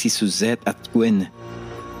 Napatili si Suzette at Gwen.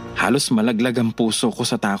 Halos malaglag ang puso ko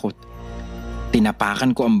sa takot.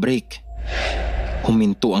 Tinapakan ko ang brake.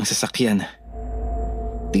 Huminto ang sasakyan.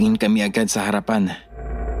 Tingin kami agad sa harapan.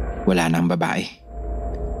 Wala na ang babae.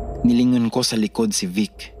 Nilingon ko sa likod si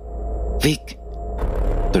Vic. Vic!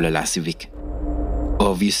 Tulala si Vic.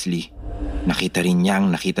 Obviously, nakita rin niya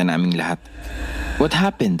ang nakita naming lahat. What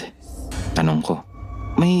happened? Tanong ko.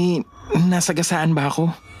 May nasagasaan ba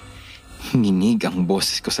ako? Nginig ang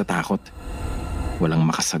boses ko sa takot. Walang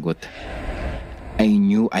makasagot. I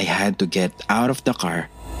knew I had to get out of the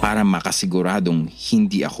car para makasiguradong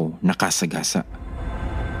hindi ako nakasagasa.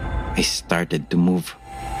 I started to move.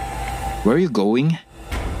 Where are you going?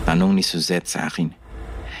 Tanong ni Suzette sa akin.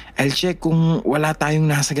 I'll check kung wala tayong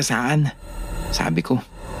nasagasaan. Sabi ko.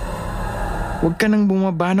 Huwag ka nang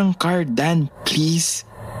bumaba ng car, Dan, please.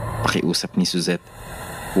 Pakiusap ni Suzette.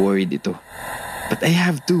 Worried ito. But I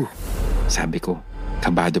have to. Sabi ko.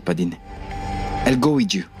 Kabado pa din. I'll go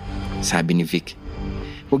with you. Sabi ni Vic.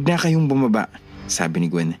 Huwag na kayong bumaba. Sabi ni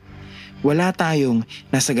Gwen. Wala tayong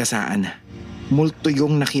nasagasaan. Multo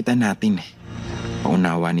yung nakita natin.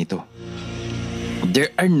 Paunawa nito.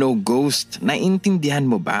 There are no ghosts. Naintindihan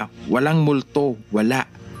mo ba? Walang multo. Wala.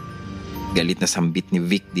 Galit na sambit ni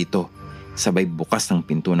Vic dito. Sabay bukas ng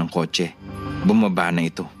pinto ng kotse. Bumaba na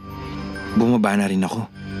ito. Bumaba na rin ako.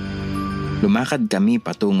 Lumakad kami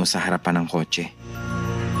patungo sa harapan ng kotse.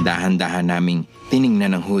 Dahan-dahan naming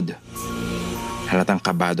tiningnan ang hood. Halatang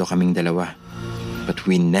kabado kaming dalawa. But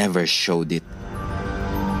we never showed it.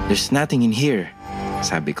 There's nothing in here,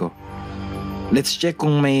 sabi ko. Let's check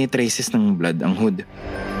kung may traces ng blood ang hood.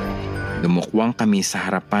 Dumukwang kami sa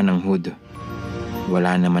harapan ng hood.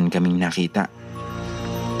 Wala naman kaming nakita.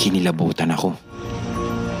 Kinilabutan ako.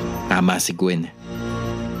 Tama si Gwen.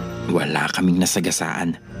 Wala kaming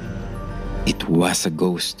nasagasaan. It was a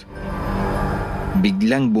ghost.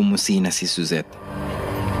 Biglang bumusina si Suzette.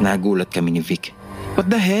 Nagulat kami ni Vic. What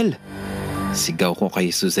the hell? Sigaw ko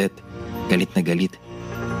kay Suzette. Galit na galit.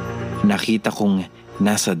 Nakita kong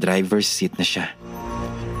nasa driver's seat na siya.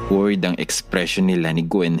 Worried ang expression nila ni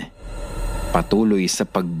Gwen. Patuloy sa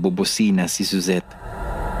pagbubusina si Suzette.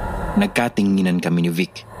 Nagkatinginan kami ni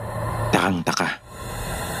Vic. Takang-taka.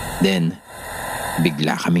 Then,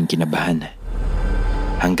 bigla kaming kinabahan.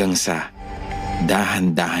 Hanggang sa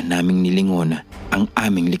dahan-dahan naming nilingon ang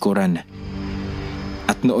aming likuran.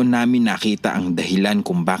 At noon namin nakita ang dahilan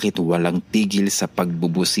kung bakit walang tigil sa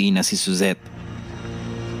pagbubusina si Suzette.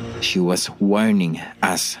 She was warning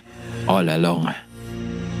us all along.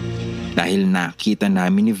 Dahil nakita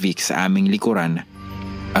namin ni Vic sa aming likuran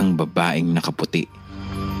ang babaeng nakaputi.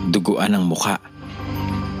 Duguan ang muka.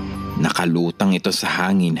 Nakalutang ito sa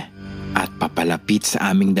hangin at papalapit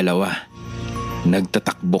sa aming dalawa.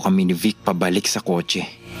 Nagtatakbo kami ni Vic pabalik sa kotse.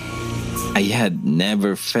 I had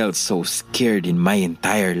never felt so scared in my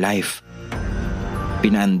entire life.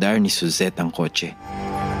 Pinaandar ni Suzette ang kotse.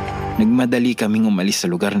 Nagmadali kaming umalis sa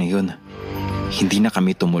lugar na yun. Hindi na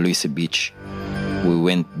kami tumuloy sa beach. We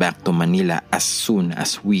went back to Manila as soon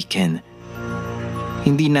as we can.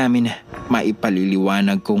 Hindi namin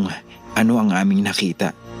maipaliliwanag kung ano ang aming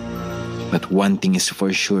nakita. But one thing is for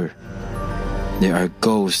sure. There are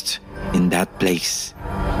ghosts in that place.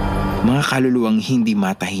 Mga kaluluwang hindi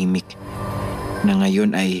matahimik na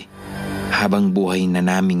ngayon ay habang buhay na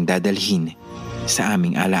naming dadalhin sa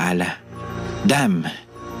aming alaala. Damn!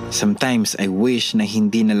 Sometimes I wish na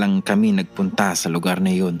hindi na lang kami nagpunta sa lugar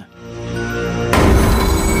na yun.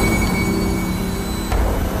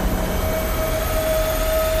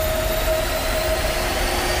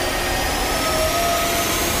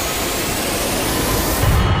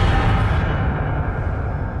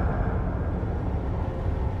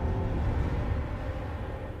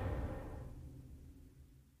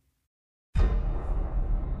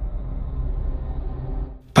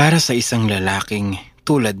 Para sa isang lalaking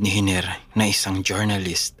tulad ni Hiner na isang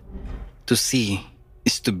journalist, to see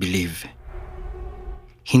is to believe.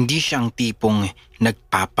 Hindi siya ang tipong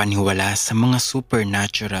nagpapaniwala sa mga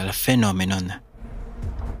supernatural phenomenon.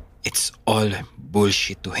 It's all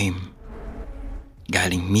bullshit to him.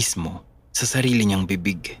 Galing mismo sa sarili niyang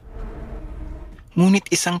bibig. Ngunit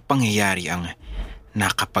isang pangyayari ang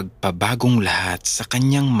nakapagpabagong lahat sa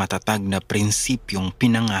kanyang matatag na prinsipyong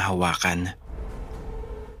pinangahawakan.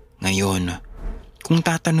 Ngayon, kung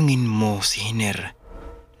tatanungin mo si Hiner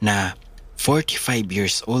na 45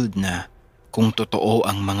 years old na kung totoo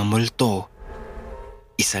ang mga multo,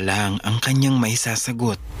 isa lang ang kanyang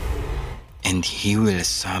maisasagot. And he will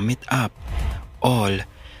sum it up all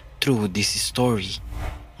through this story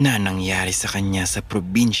na nangyari sa kanya sa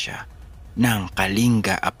probinsya ng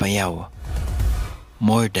Kalinga, Apayao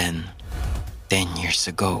more than 10 years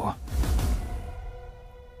ago.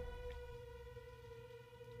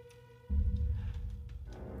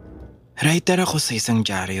 Writer ako sa isang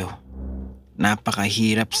dyaryo.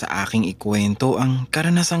 Napakahirap sa aking ikwento ang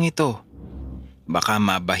karanasang ito. Baka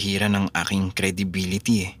mabahira ng aking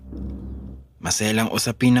credibility eh. Maselang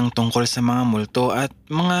usapin ng tungkol sa mga multo at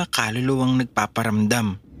mga kaluluwang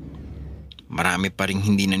nagpaparamdam. Marami pa rin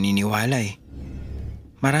hindi naniniwala eh.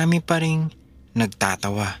 Marami pa rin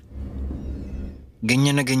nagtatawa.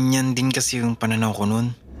 Ganyan na ganyan din kasi yung pananaw ko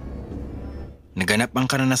nun. Naganap ang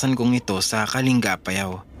karanasan kong ito sa Kalinga,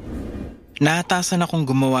 Apayao. Naatasan akong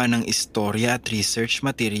gumawa ng istorya at research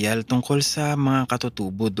material tungkol sa mga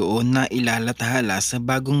katutubo doon na ilalathala sa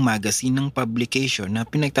bagong magazine ng publication na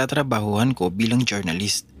pinagtatrabahuhan ko bilang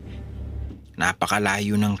journalist.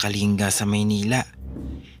 Napakalayo ng Kalinga sa Maynila.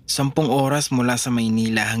 10 oras mula sa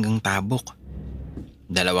Maynila hanggang Tabuk.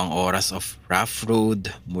 2 oras of rough road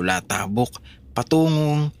mula Tabuk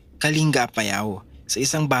patungong Kalinga, Apayao sa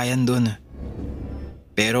isang bayan doon.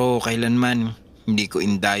 Pero kailanman hindi ko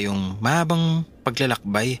inda yung mahabang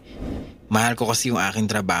paglalakbay. Mahal ko kasi yung aking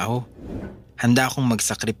trabaho. Handa akong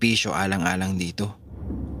magsakripisyo alang-alang dito.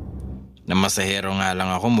 Namasahero nga lang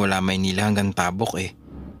ako mula Maynila hanggang Tabuk eh.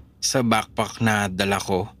 Sa backpack na dala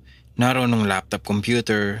ko, naroon ng laptop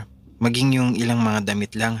computer, maging yung ilang mga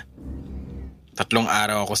damit lang. 3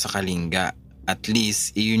 araw ako sa Kalinga. At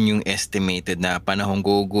least, iyon yung estimated na panahong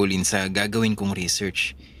gugulin sa gagawin kong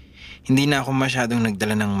research. Hindi na ako masyadong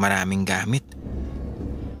nagdala ng maraming gamit.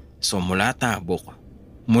 So mula Tabuk,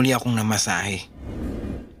 muli akong namasahe.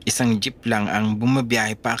 Isang jeep lang ang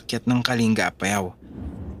bumabiyahe paakyat ng Kalinga, Apayao.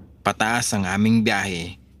 Pataas ang aming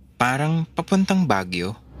biyahe, parang papuntang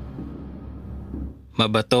Baguio.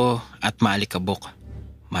 Mabato at maalikabok,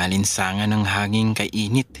 malinsangan ng hangin kay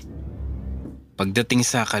init. Pagdating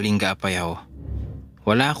sa Kalinga, Apayao,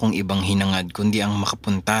 wala akong ibang hinangad kundi ang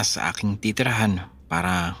makapunta sa aking titirahan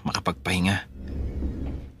para makapagpahinga.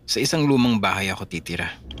 Sa isang lumang bahay ako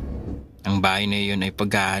titira. Ang bahay na iyon ay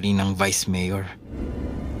pag-aari ng Vice Mayor.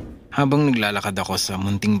 Habang naglalakad ako sa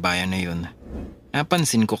munting bayan na iyon,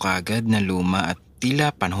 napansin ko kaagad na luma at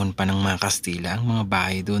tila panahon pa ng mga Kastila ang mga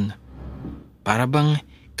bahay doon. Para bang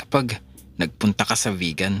kapag nagpunta ka sa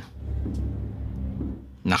vegan.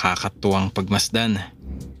 Nakakatuwang pagmasdan.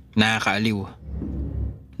 Nakakaaliw.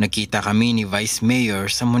 Nakita kami ni Vice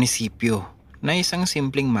Mayor sa munisipyo na isang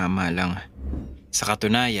simpleng mama lang. Sa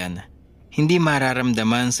katunayan, hindi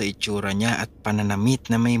mararamdaman sa itsura niya at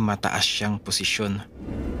pananamit na may mataas siyang posisyon.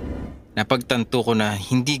 Napagtanto ko na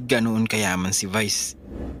hindi ganoon kayaman si Vice.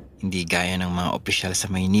 Hindi gaya ng mga opisyal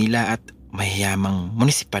sa Maynila at mahiyamang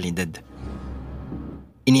munisipalidad.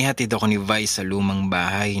 Inihatid ako ni Vice sa lumang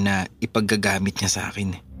bahay na ipaggagamit niya sa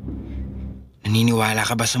akin. Naniniwala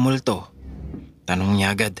ka ba sa multo? Tanong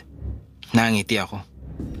niya agad. Nangiti ako.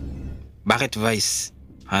 Bakit Vice?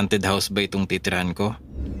 Haunted house ba itong titirahan ko?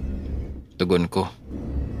 Tugon ko.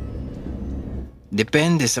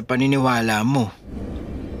 Depende sa paniniwala mo.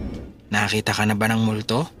 Nakita ka na ba ng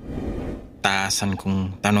multo? Taasan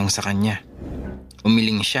kong tanong sa kanya.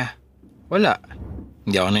 Umiling siya. Wala.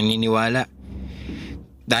 Hindi ako naniniwala.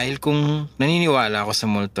 Dahil kung naniniwala ako sa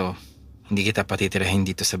multo, hindi kita patitirahin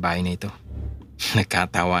dito sa bahay na ito.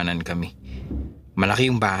 Nagkatawanan kami. Malaki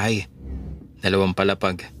yung bahay. 2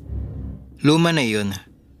 palapag. Luma na yun,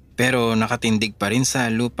 pero nakatindig pa rin sa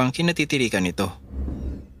lupang kinatitirikan nito.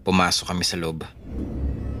 Pumasok kami sa loob.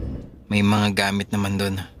 May mga gamit naman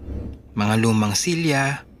doon. Mga lumang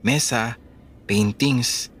silya, mesa,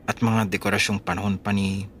 paintings at mga dekorasyong panahon pa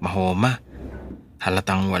ni Mahoma.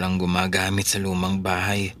 Halatang walang gumagamit sa lumang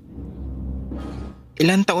bahay.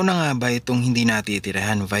 Ilan taon na nga ba itong hindi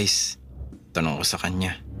natitirahan, Vice? Tanong ko sa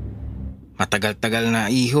kanya. Matagal-tagal na,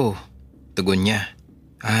 iho. Tugon niya.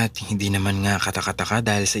 At hindi naman nga katakataka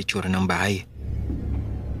dahil sa itsura ng bahay.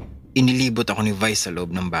 Inilibot ako ni Vice sa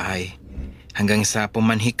loob ng bahay. Hanggang sa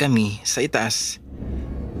pumanhik kami sa itaas.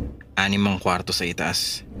 6 kwarto sa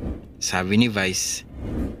itaas. Sabi ni Vice,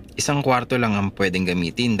 1 kwarto lang ang pwedeng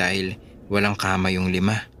gamitin dahil walang kama yung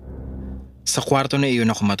 5. Sa kwarto na iyon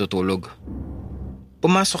ako matutulog.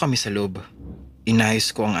 Pumasok kami sa loob. Inayos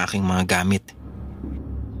ko ang aking mga gamit.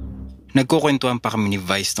 Nagkukwentuhan pa kami ni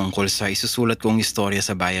Vice tungkol sa isusulat kong istorya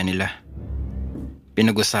sa bayan nila.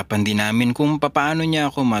 Pinag-usapan din namin kung papaano niya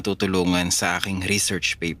ako matutulungan sa aking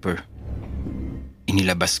research paper.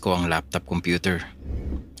 Inilabas ko ang laptop computer.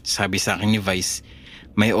 Sabi sa akin ni Vice,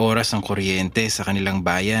 may oras ang kuryente sa kanilang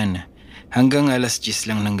bayan. Hanggang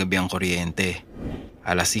 10:00 lang ng gabi ang kuryente.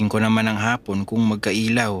 5:00 naman ng hapon kung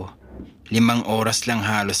magkailaw. 5 oras lang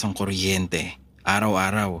halos ang kuryente,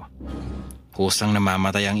 araw-araw. Kusang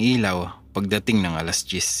namamatay ang ilaw pagdating ng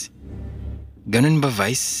 10:00. Ganun ba,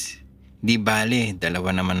 Vice? Di bale,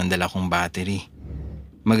 2 naman ang dala kong battery.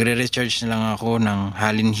 Magre-recharge na lang ako ng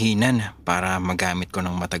halinhinan para magamit ko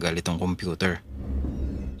ng matagal itong computer.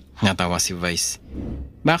 Natawa si Vice.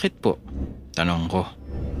 Bakit po? Tanong ko.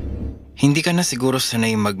 Hindi ka na siguro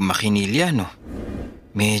sanay magmakinilya, no?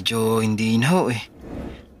 Medyo hindi na ho eh.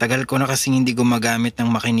 Tagal ko na kasing hindi gumagamit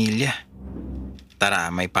ng makinilya.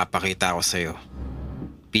 Tara, may papakita ako sa'yo.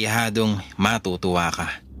 Piyahadong matutuwa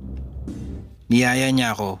ka. Niyaya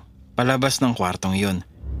niya ako palabas ng kwartong yun.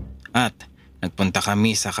 At nagpunta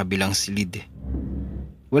kami sa kabilang silid.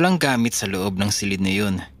 Walang gamit sa loob ng silid na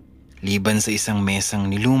yun. Liban sa isang mesang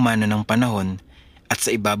niluma na ng panahon at sa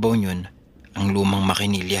ibabaw niyon ang lumang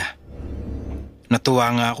makinilya. Natuwa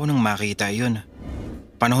nga ako nang makita yun.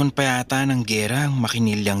 Panahon pa yata ng gera ang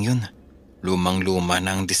makinilyang yun. Lumang-luma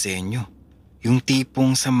na ang disenyo. Yung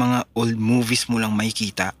tipong sa mga old movies mo lang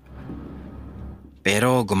makikita.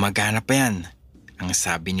 Pero gumagana pa yan, ang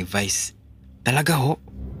sabi ni Vice. Talaga ho?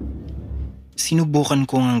 Sinubukan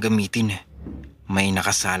ko ngang gamitin. May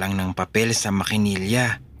nakasalang ng papel sa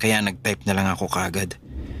makinilya. Kaya nag-type na lang ako kagad.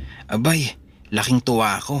 Abay, laking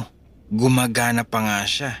tuwa ako. Gumagana pa nga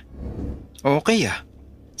siya. Okay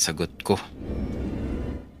sagot ko.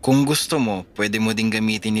 Kung gusto mo, pwede mo ding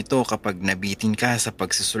gamitin ito kapag nabitin ka sa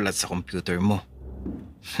pagsusulat sa computer mo.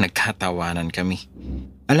 Nagkatawanan kami.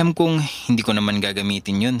 Alam kong hindi ko naman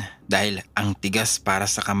gagamitin yun dahil ang tigas para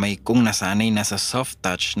sa kamay kong nasanay na sa soft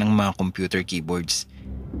touch ng mga computer keyboards.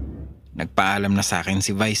 Nagpaalam na sa akin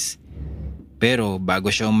si Vice. Pero bago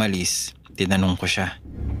siya umalis, tinanong ko siya.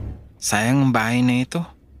 Sayang ang bahay na ito.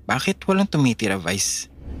 Bakit walang tumitira, Vice?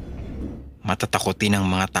 Matatakotin ang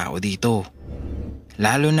mga tao dito.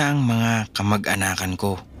 Lalo na ang mga kamag-anakan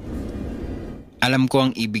ko. Alam ko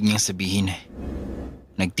ang ibig niyang sabihin.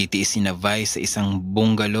 Nagtitiis si na Vice sa isang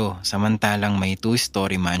bungalow samantalang may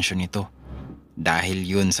 2-story mansion ito. Dahil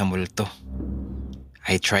yun sa multo.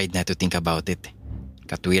 I tried not to think about it.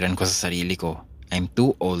 Katwiran ko sa sarili ko. I'm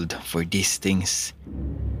too old for these things.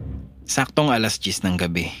 Saktong 10:00 ng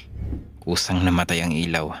gabi. Kusang namatay ang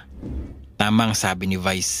ilaw. Tamang sabi ni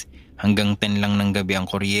Vice, Hanggang 10 lang ng gabi ang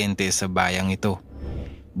kuryente sa bayang ito.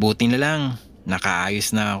 Buti na lang, nakaayos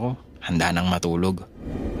na ako, handa nang matulog.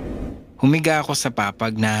 Humiga ako sa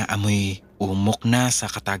papag na amoy umok na sa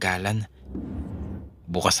katagalan.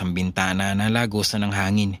 Bukas ang bintana na lagusan ng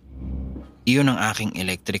hangin. Iyon ang aking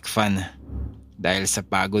electric fan. Dahil sa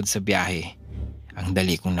pagod sa biyahe, ang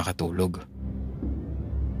dali kong nakatulog.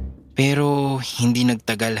 Pero hindi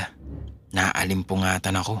nagtagal.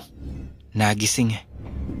 Naalimpungatan ako. Nagising.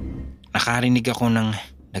 Nakarinig ako ng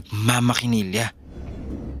nagmamakinilya.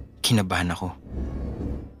 Kinabahan ako.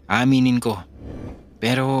 Aminin ko.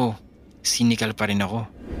 Pero sinikal pa rin ako.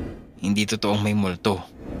 Hindi totoong may multo.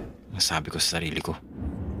 Sabi ko sa sarili ko.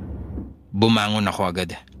 Bumangon ako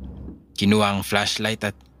agad. Kinuha ang flashlight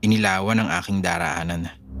at inilawan ang aking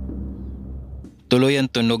daraanan. Tuloy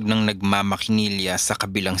ang tunog ng nagmamakinilya sa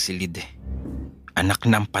kabilang silid. Anak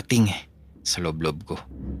ng pating sa loob-loob ko.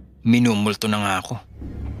 Minumulto na nga ako.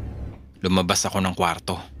 Lumabas ako ng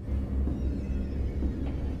kwarto.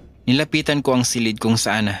 Nilapitan ko ang silid kung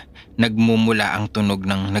saan nagmumula ang tunog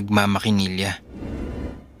ng nagmamakinilya.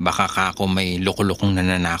 Baka kako may loko-lokong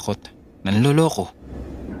nananakot, nanloloko.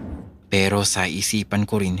 Pero sa isipan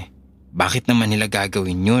ko rin, bakit naman nila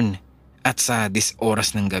gagawin yun at sa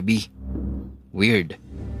oras ng gabi? Weird.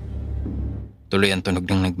 Tuloy ang tunog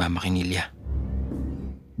ng nagmamakinilya.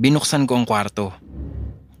 Binuksan ko ang kwarto.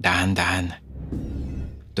 Dahan-dahan.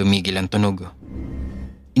 Tumigil ang tunog.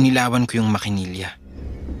 Inilawan ko yung makinilya.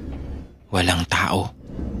 Walang tao.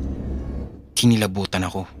 Kinilabutan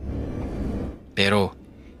ako. Pero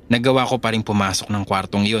nagawa ko pa rin pumasok ng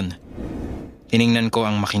kwartong yun. Tiningnan ko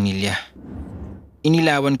ang makinilya.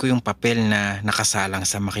 Inilawan ko yung papel na nakasalang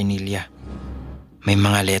sa makinilya. May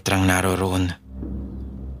mga letrang naroroon.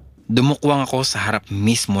 Dumukwang ako sa harap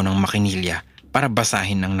mismo ng makinilya para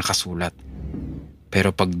basahin ang nakasulat.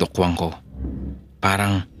 Pero pagdukwang ko,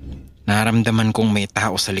 parang naramdaman kong may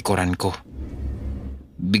tao sa likuran ko.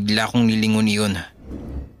 Bigla kong nilingon iyon.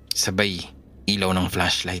 Sabay ilaw ng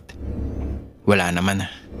flashlight. Wala naman.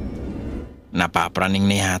 Napapraning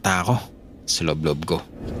na yata ako sa loob-loob ko.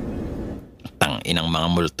 Tanginang mga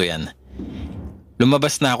multo yan.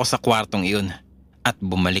 Lumabas na ako sa kwartong iyon at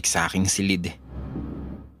bumalik sa aking silid.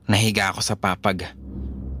 Nahiga ako sa papag.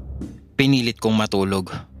 Pinilit kong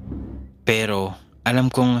matulog. Pero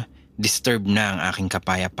alam kong disturb na ang aking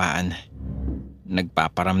kapayapaan.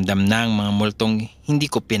 Nagpaparamdam na ang mga multong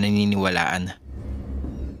hindi ko pinaniniwalaan.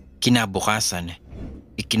 Kinabukasan,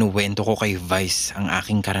 ikinuwento ko kay Vice ang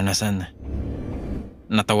aking karanasan.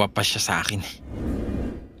 Natawa pa siya sa akin.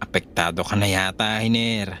 Apektado ka na yata,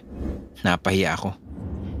 Hiner. Napahiya ako.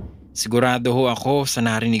 Sigurado ho ako sa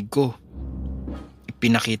narinig ko.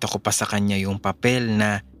 Ipinakita ko pa sa kanya yung papel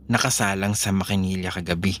na nakasalang sa makinilya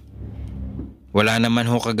kagabi. Wala naman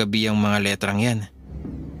ho kagabi ang mga letrang yan.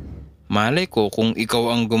 Malay ko kung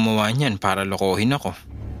ikaw ang gumawa niyan para lokohin ako.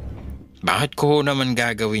 Bakit ko naman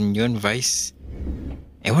gagawin yun, Vice?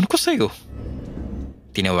 Ewan ko sa'yo.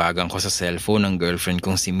 Tinawagan ko sa cellphone ng girlfriend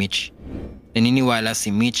kong si Mitch. Naniniwala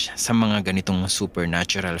si Mitch sa mga ganitong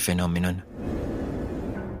supernatural phenomenon.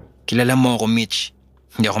 Kilala mo ako, Mitch.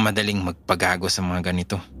 Hindi ako madaling magpagago sa mga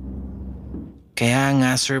ganito. Kaya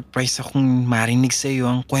nga surprise akong marinig sa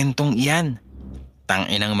iyo ang kwentong iyan.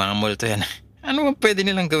 Tanginang mga multo yan. Ano ba pwede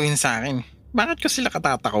nilang gawin sa akin? Bakit ko sila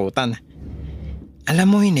katatakutan? Alam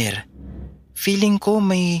mo, Hiner, feeling ko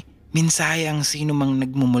may mensahe ang sino mang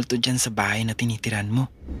nagmumulto dyan sa bahay na tinitiran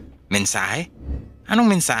mo. Mensahe? Anong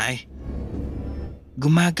mensahe?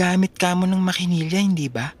 Gumagamit ka mo ng makinilya, hindi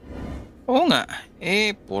ba? Oo nga.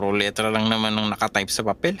 Puro letra lang naman ang nakatype sa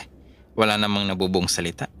papel. Wala namang nabubong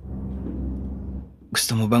salita.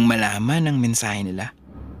 Gusto mo bang malaman ang mensahe nila?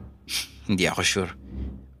 Hindi ako sure.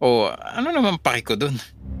 O ano naman paki ko dun?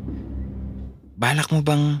 Balak mo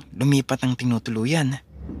bang lumipat ang tinutuluyan?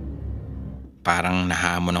 Parang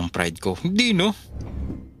nahamon ang pride ko. Hindi no.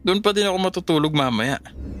 Doon pa din ako matutulog mamaya.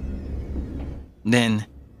 Then,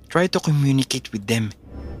 try to communicate with them.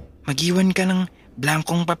 Mag-iwan ka ng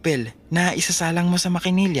blankong papel na isasalang mo sa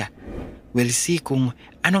makinilya. We'll see kung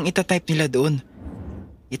anong itatype nila doon.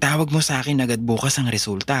 Itawag mo sa akin agad bukas ang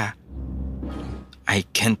resulta. I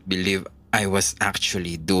can't believe I was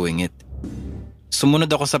actually doing it. Sumunod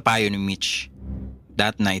ako sa payo ni Mitch.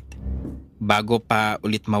 That night, bago pa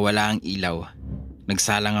ulit mawala ang ilaw,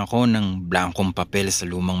 nagsalang ako ng blankong papel sa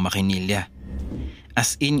lumang makinilya.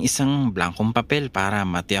 As in isang blankong papel para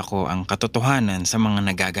matiyak ko ang katotohanan sa mga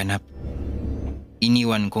nagaganap.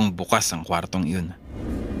 Iniwan kong bukas ang kwartong iyon.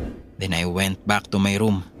 Then I went back to my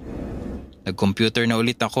room. Nag-computer na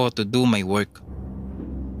ulit ako to do my work.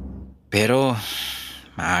 Pero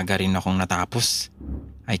maaga rin akong natapos.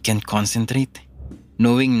 I can't concentrate.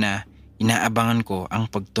 Knowing na Inaabangan ko ang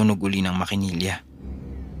pagtunog uli ng makinilya.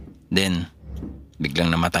 Then,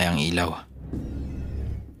 biglang namatay ang ilaw.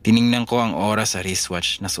 Tiningnan ko ang oras sa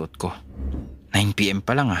wristwatch na suot ko. 9 PM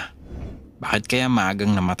pa lang ah. Bakit kaya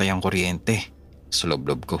maagang namatay ang kuryente?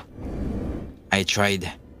 Sulob-lob ko. I tried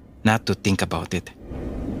not to think about it.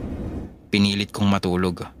 Pinilit kong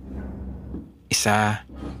matulog. 1,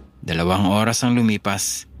 2 oras ang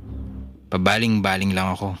lumipas. Pabaling-baling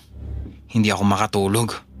lang ako. Hindi ako makatulog.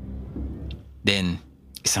 Then,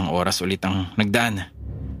 1 oras ulit ang nagdaan.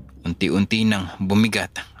 Unti-unti nang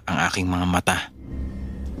bumigat ang aking mga mata.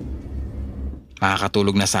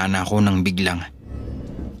 Makakatulog na sana ako nang biglang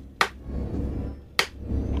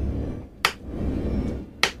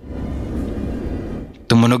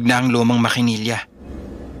tumunog na ang lumang makinilya.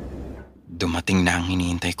 Dumating na ang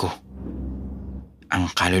hinihintay ko.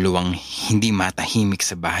 Ang kaluluwang hindi matahimik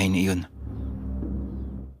sa bahay na iyon.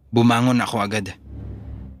 Bumangon ako agad.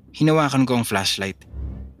 Hinawakan ko ang flashlight.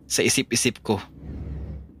 Sa isip-isip ko,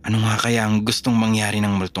 ano nga kaya ang gustong mangyari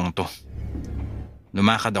ng multong to?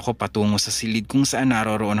 Lumakad ako patungo sa silid kung saan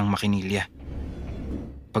naroroon ang makinilya.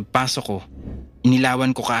 Pagpasok ko,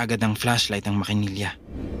 inilawan ko kaagad ang flashlight ng makinilya.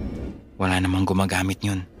 Wala namang gumagamit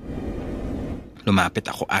yun. Lumapit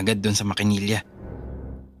ako agad dun sa makinilya.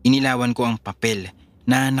 Inilawan ko ang papel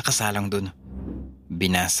na nakasalang dun.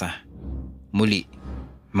 Binasa. Muli,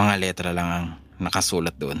 mga letra lang ang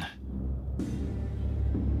nakasulat doon.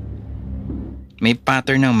 May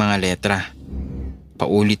pattern ng mga letra.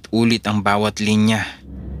 Paulit-ulit ang bawat linya.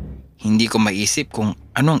 Hindi ko maisip kung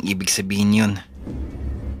anong ibig sabihin yun.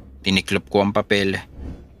 Tiniklop ko ang papel.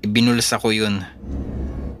 Ibinulsa ko yun.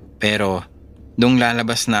 Pero, nung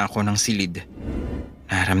lalabas na ako ng silid,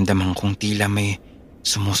 naramdaman kong tila may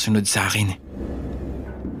sumusunod sa akin.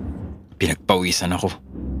 Pinagpawisan ako.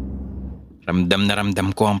 Ramdam na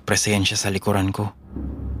ramdam ko ang presensya sa likuran ko.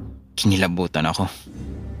 Kinilabutan ako.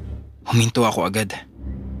 Huminto ako agad.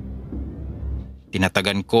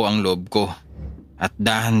 Tinatagan ko ang loob ko at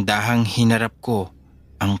dahan-dahang hinarap ko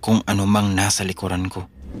ang kung anumang nasa likuran ko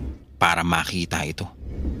para makita ito.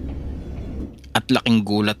 At laking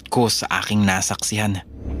gulat ko sa aking nasaksihan.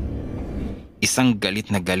 Isang galit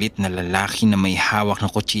na lalaki na may hawak na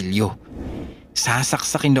kutsilyo.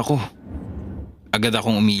 Sasaksakin ako. Agad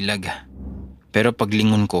akong umilag. Pero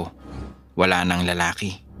paglingon ko, wala nang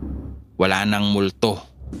lalaki. Wala nang multo.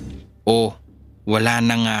 O wala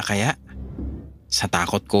na nga kaya? Sa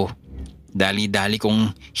takot ko, dali-dali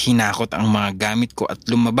kong hinakot ang mga gamit ko at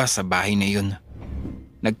lumabas sa bahay na yun.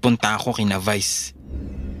 Nagpunta ako kina Vice.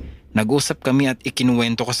 Nag-usap kami at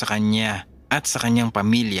ikinuwento ko sa kanya at sa kanyang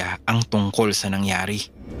pamilya ang tungkol sa nangyari.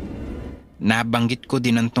 Nabanggit ko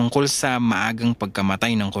din ang tungkol sa maagang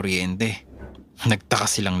pagkamatay ng kuryente. Nagtaka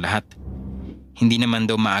silang lahat. Hindi naman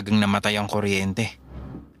daw maagang namatay ang kuryente.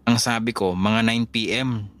 Ang sabi ko, mga 9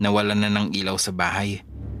 PM nawala na ng ilaw sa bahay.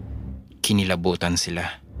 Kinilabutan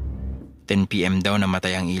sila. 10 PM daw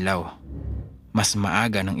namatay ang ilaw. Mas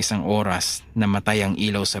maaga ng 1 oras namatay ang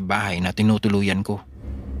ilaw sa bahay na tinutuluyan ko.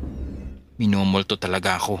 Minumulto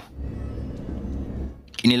talaga ako.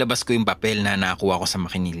 Kinilabas ko yung papel na nakuha ko sa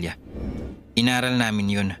makinilya. Inaral namin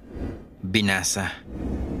yun. Binasa.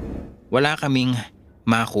 Wala kaming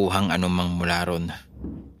makuhang anumang mula ron.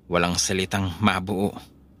 Walang salitang mabuo.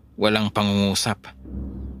 Walang pangungusap.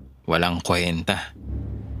 Walang kwenta.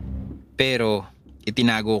 Pero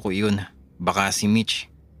itinago ko yun. Baka si Mitch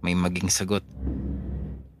may maging sagot.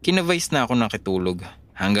 Kina-Vice na ako nakitulog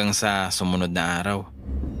hanggang sa sumunod na araw.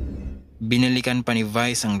 Binalikan pa ni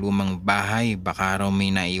Vice ang lumang bahay, baka raw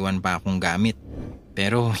may naiwan pa akong gamit.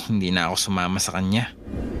 Pero hindi na ako sumama sa kanya.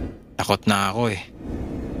 Takot na ako eh.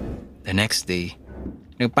 The next day,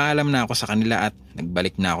 nagpaalam na ako sa kanila at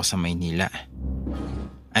nagbalik na ako sa Maynila.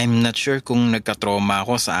 I'm not sure kung nagka-trauma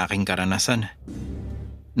ako sa aking karanasan.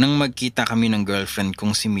 Nang magkita kami ng girlfriend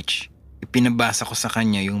kong si Mitch, ipinabasa ko sa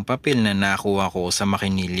kanya yung papel na nakuha ko sa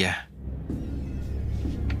makinilya.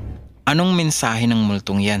 Anong mensahe ng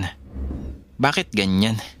multong yan? Bakit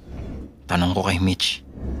ganyan? Tanong ko kay Mitch.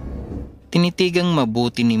 Tinitigang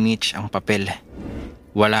mabuti ni Mitch ang papel.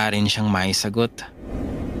 Wala rin siyang maisagot.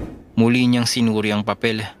 Muli niyang sinuri ang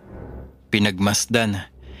papel. Pinagmasdan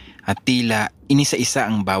at tila inisa-isa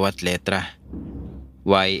ang bawat letra.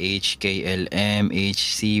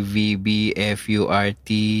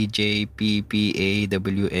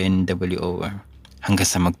 YHKLMHCVBFURTJPPAWNWOR hanggang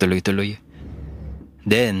sa magtuloy-tuloy.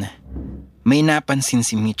 Then, may napansin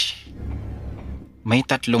si Mitch. May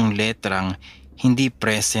 3 letrang hindi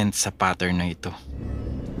present sa pattern na ito.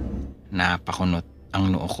 Napakunot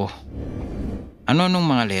ang noo ko. Ano nung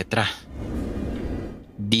mga letra?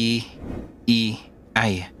 D, E,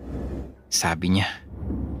 I. Sabi niya.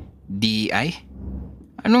 DI?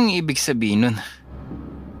 Anong ibig sabihin nun?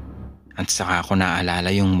 At saka ako naalala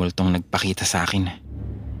yung multong nagpakita sa akin.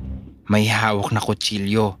 May hawak na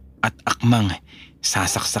kutsilyo at akmang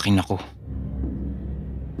sasaksakin ako.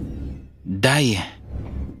 Day,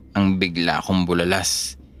 ang bigla kong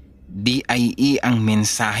bulalas. DIE ang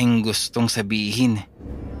mensaheng gustong sabihin.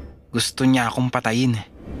 Gusto niya akong patayin.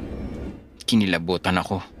 Kinilabutan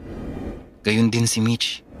ako. Gayon din si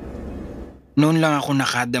Mitch. Noon lang ako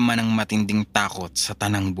nakadama ng matinding takot sa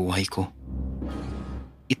tanang buhay ko.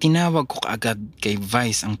 Itinawag ko kaagad kay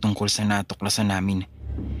Vice ang tungkol sa natuklasan namin.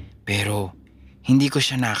 Pero hindi ko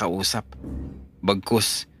siya nakausap.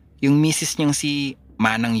 Bagkus, yung misis niyang si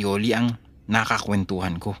Manang Yoli ang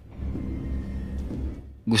nakakwentuhan ko.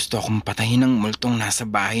 Gusto akong patayin ng multong nasa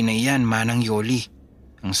bahay na iyan, Manang Yoli,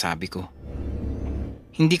 ang sabi ko.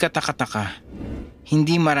 Hindi kataka-taka,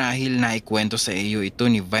 hindi marahil na ikwento sa iyo ito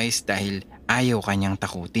ni Vice dahil ayaw kanyang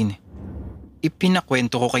takutin.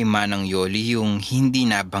 Ipinakwento ko kay Manang Yoli yung hindi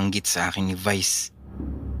nabanggit sa akin ni Vice.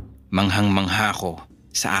 Manghang-mangha ko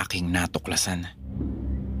sa aking natuklasan.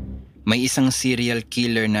 May isang serial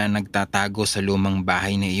killer na nagtatago sa lumang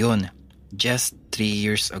bahay na iyon just 3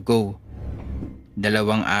 years ago. 2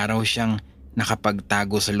 araw siyang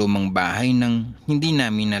nakapagtago sa lumang bahay nang hindi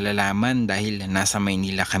namin nalalaman dahil nasa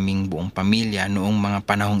Maynila kaming buong pamilya noong mga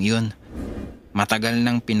panahong iyon. Matagal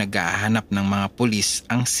nang pinag-ahanap ng mga pulis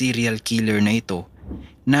ang serial killer na ito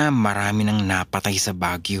na marami nang napatay sa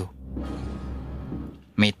Baguio.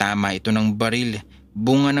 May tama ito ng baril,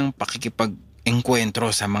 bunga ng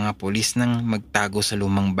pakikipag-engkwentro sa mga pulis nang magtago sa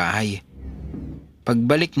lumang bahay.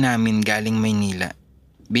 Pagbalik namin galing Maynila,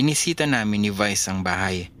 binisita namin ni Vice ang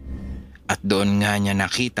bahay at doon nga niya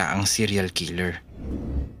nakita ang serial killer.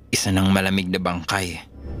 Isa ng malamig na bangkay,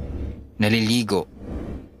 naliligo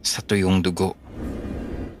sa tuyong dugo.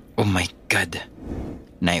 Oh my God,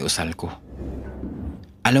 naiusal ko.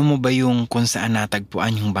 Alam mo ba yung kung saan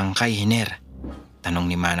natagpuan yung bangkay, Hiner? Tanong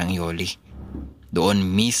ni Manang Yoli. Doon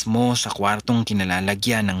mismo sa kwartong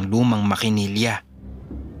kinalalagyan ng lumang makinilya.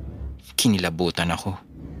 Kinilabutan ako.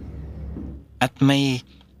 At may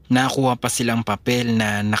nakuha pa silang papel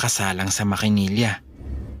na nakasalang sa makinilya.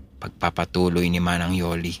 Pagpapatuloy ni Manang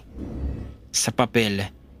Yoli. Sa papel,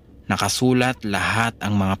 nakasulat lahat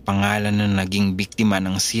ang mga pangalan na naging biktima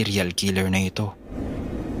ng serial killer na ito.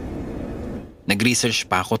 Nag-research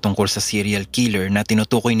pa ako tungkol sa serial killer na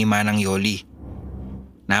tinutukoy ni Manang Yoli.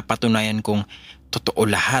 Napatunayan kong totoo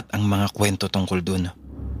lahat ang mga kwento tungkol dun.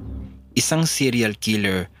 Isang serial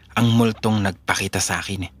killer ang multong nagpakita sa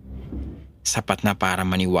akin. Sapat na para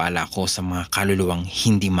maniwala ko sa mga kaluluwang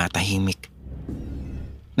hindi matahimik.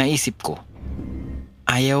 Naisip ko,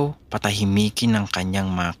 ayaw patahimikin ng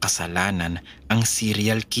kanyang mga kasalanan ang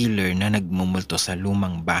serial killer na nagmumulto sa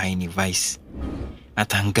lumang bahay ni Vice.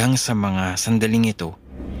 At hanggang sa mga sandaling ito,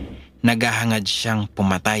 naghahangad siyang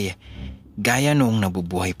pumatay gaya noong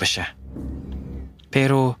nabubuhay pa siya.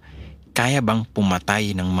 Pero kaya bang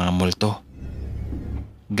pumatay ng mga multo?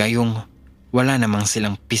 Gayong wala namang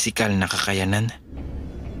silang pisikal na kakayanan?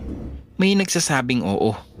 May nagsasabing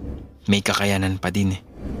oo, may kakayanan pa din.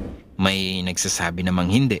 May nagsasabi namang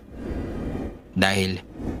hindi. Dahil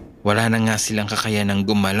wala na nga silang kakayanang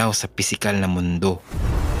gumalaw sa pisikal na mundo.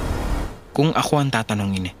 Kung ako ang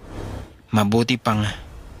tatanungin, mabuti pang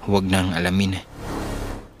huwag nang alamin.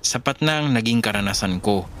 Sapat na ang naging karanasan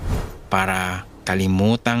ko para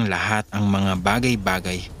kalimutang lahat ang mga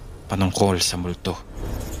bagay-bagay patungkol sa multo.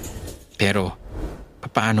 Pero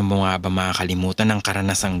paano mo nga ba makakalimutan ang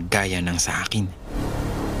karanasang gaya ng sa akin?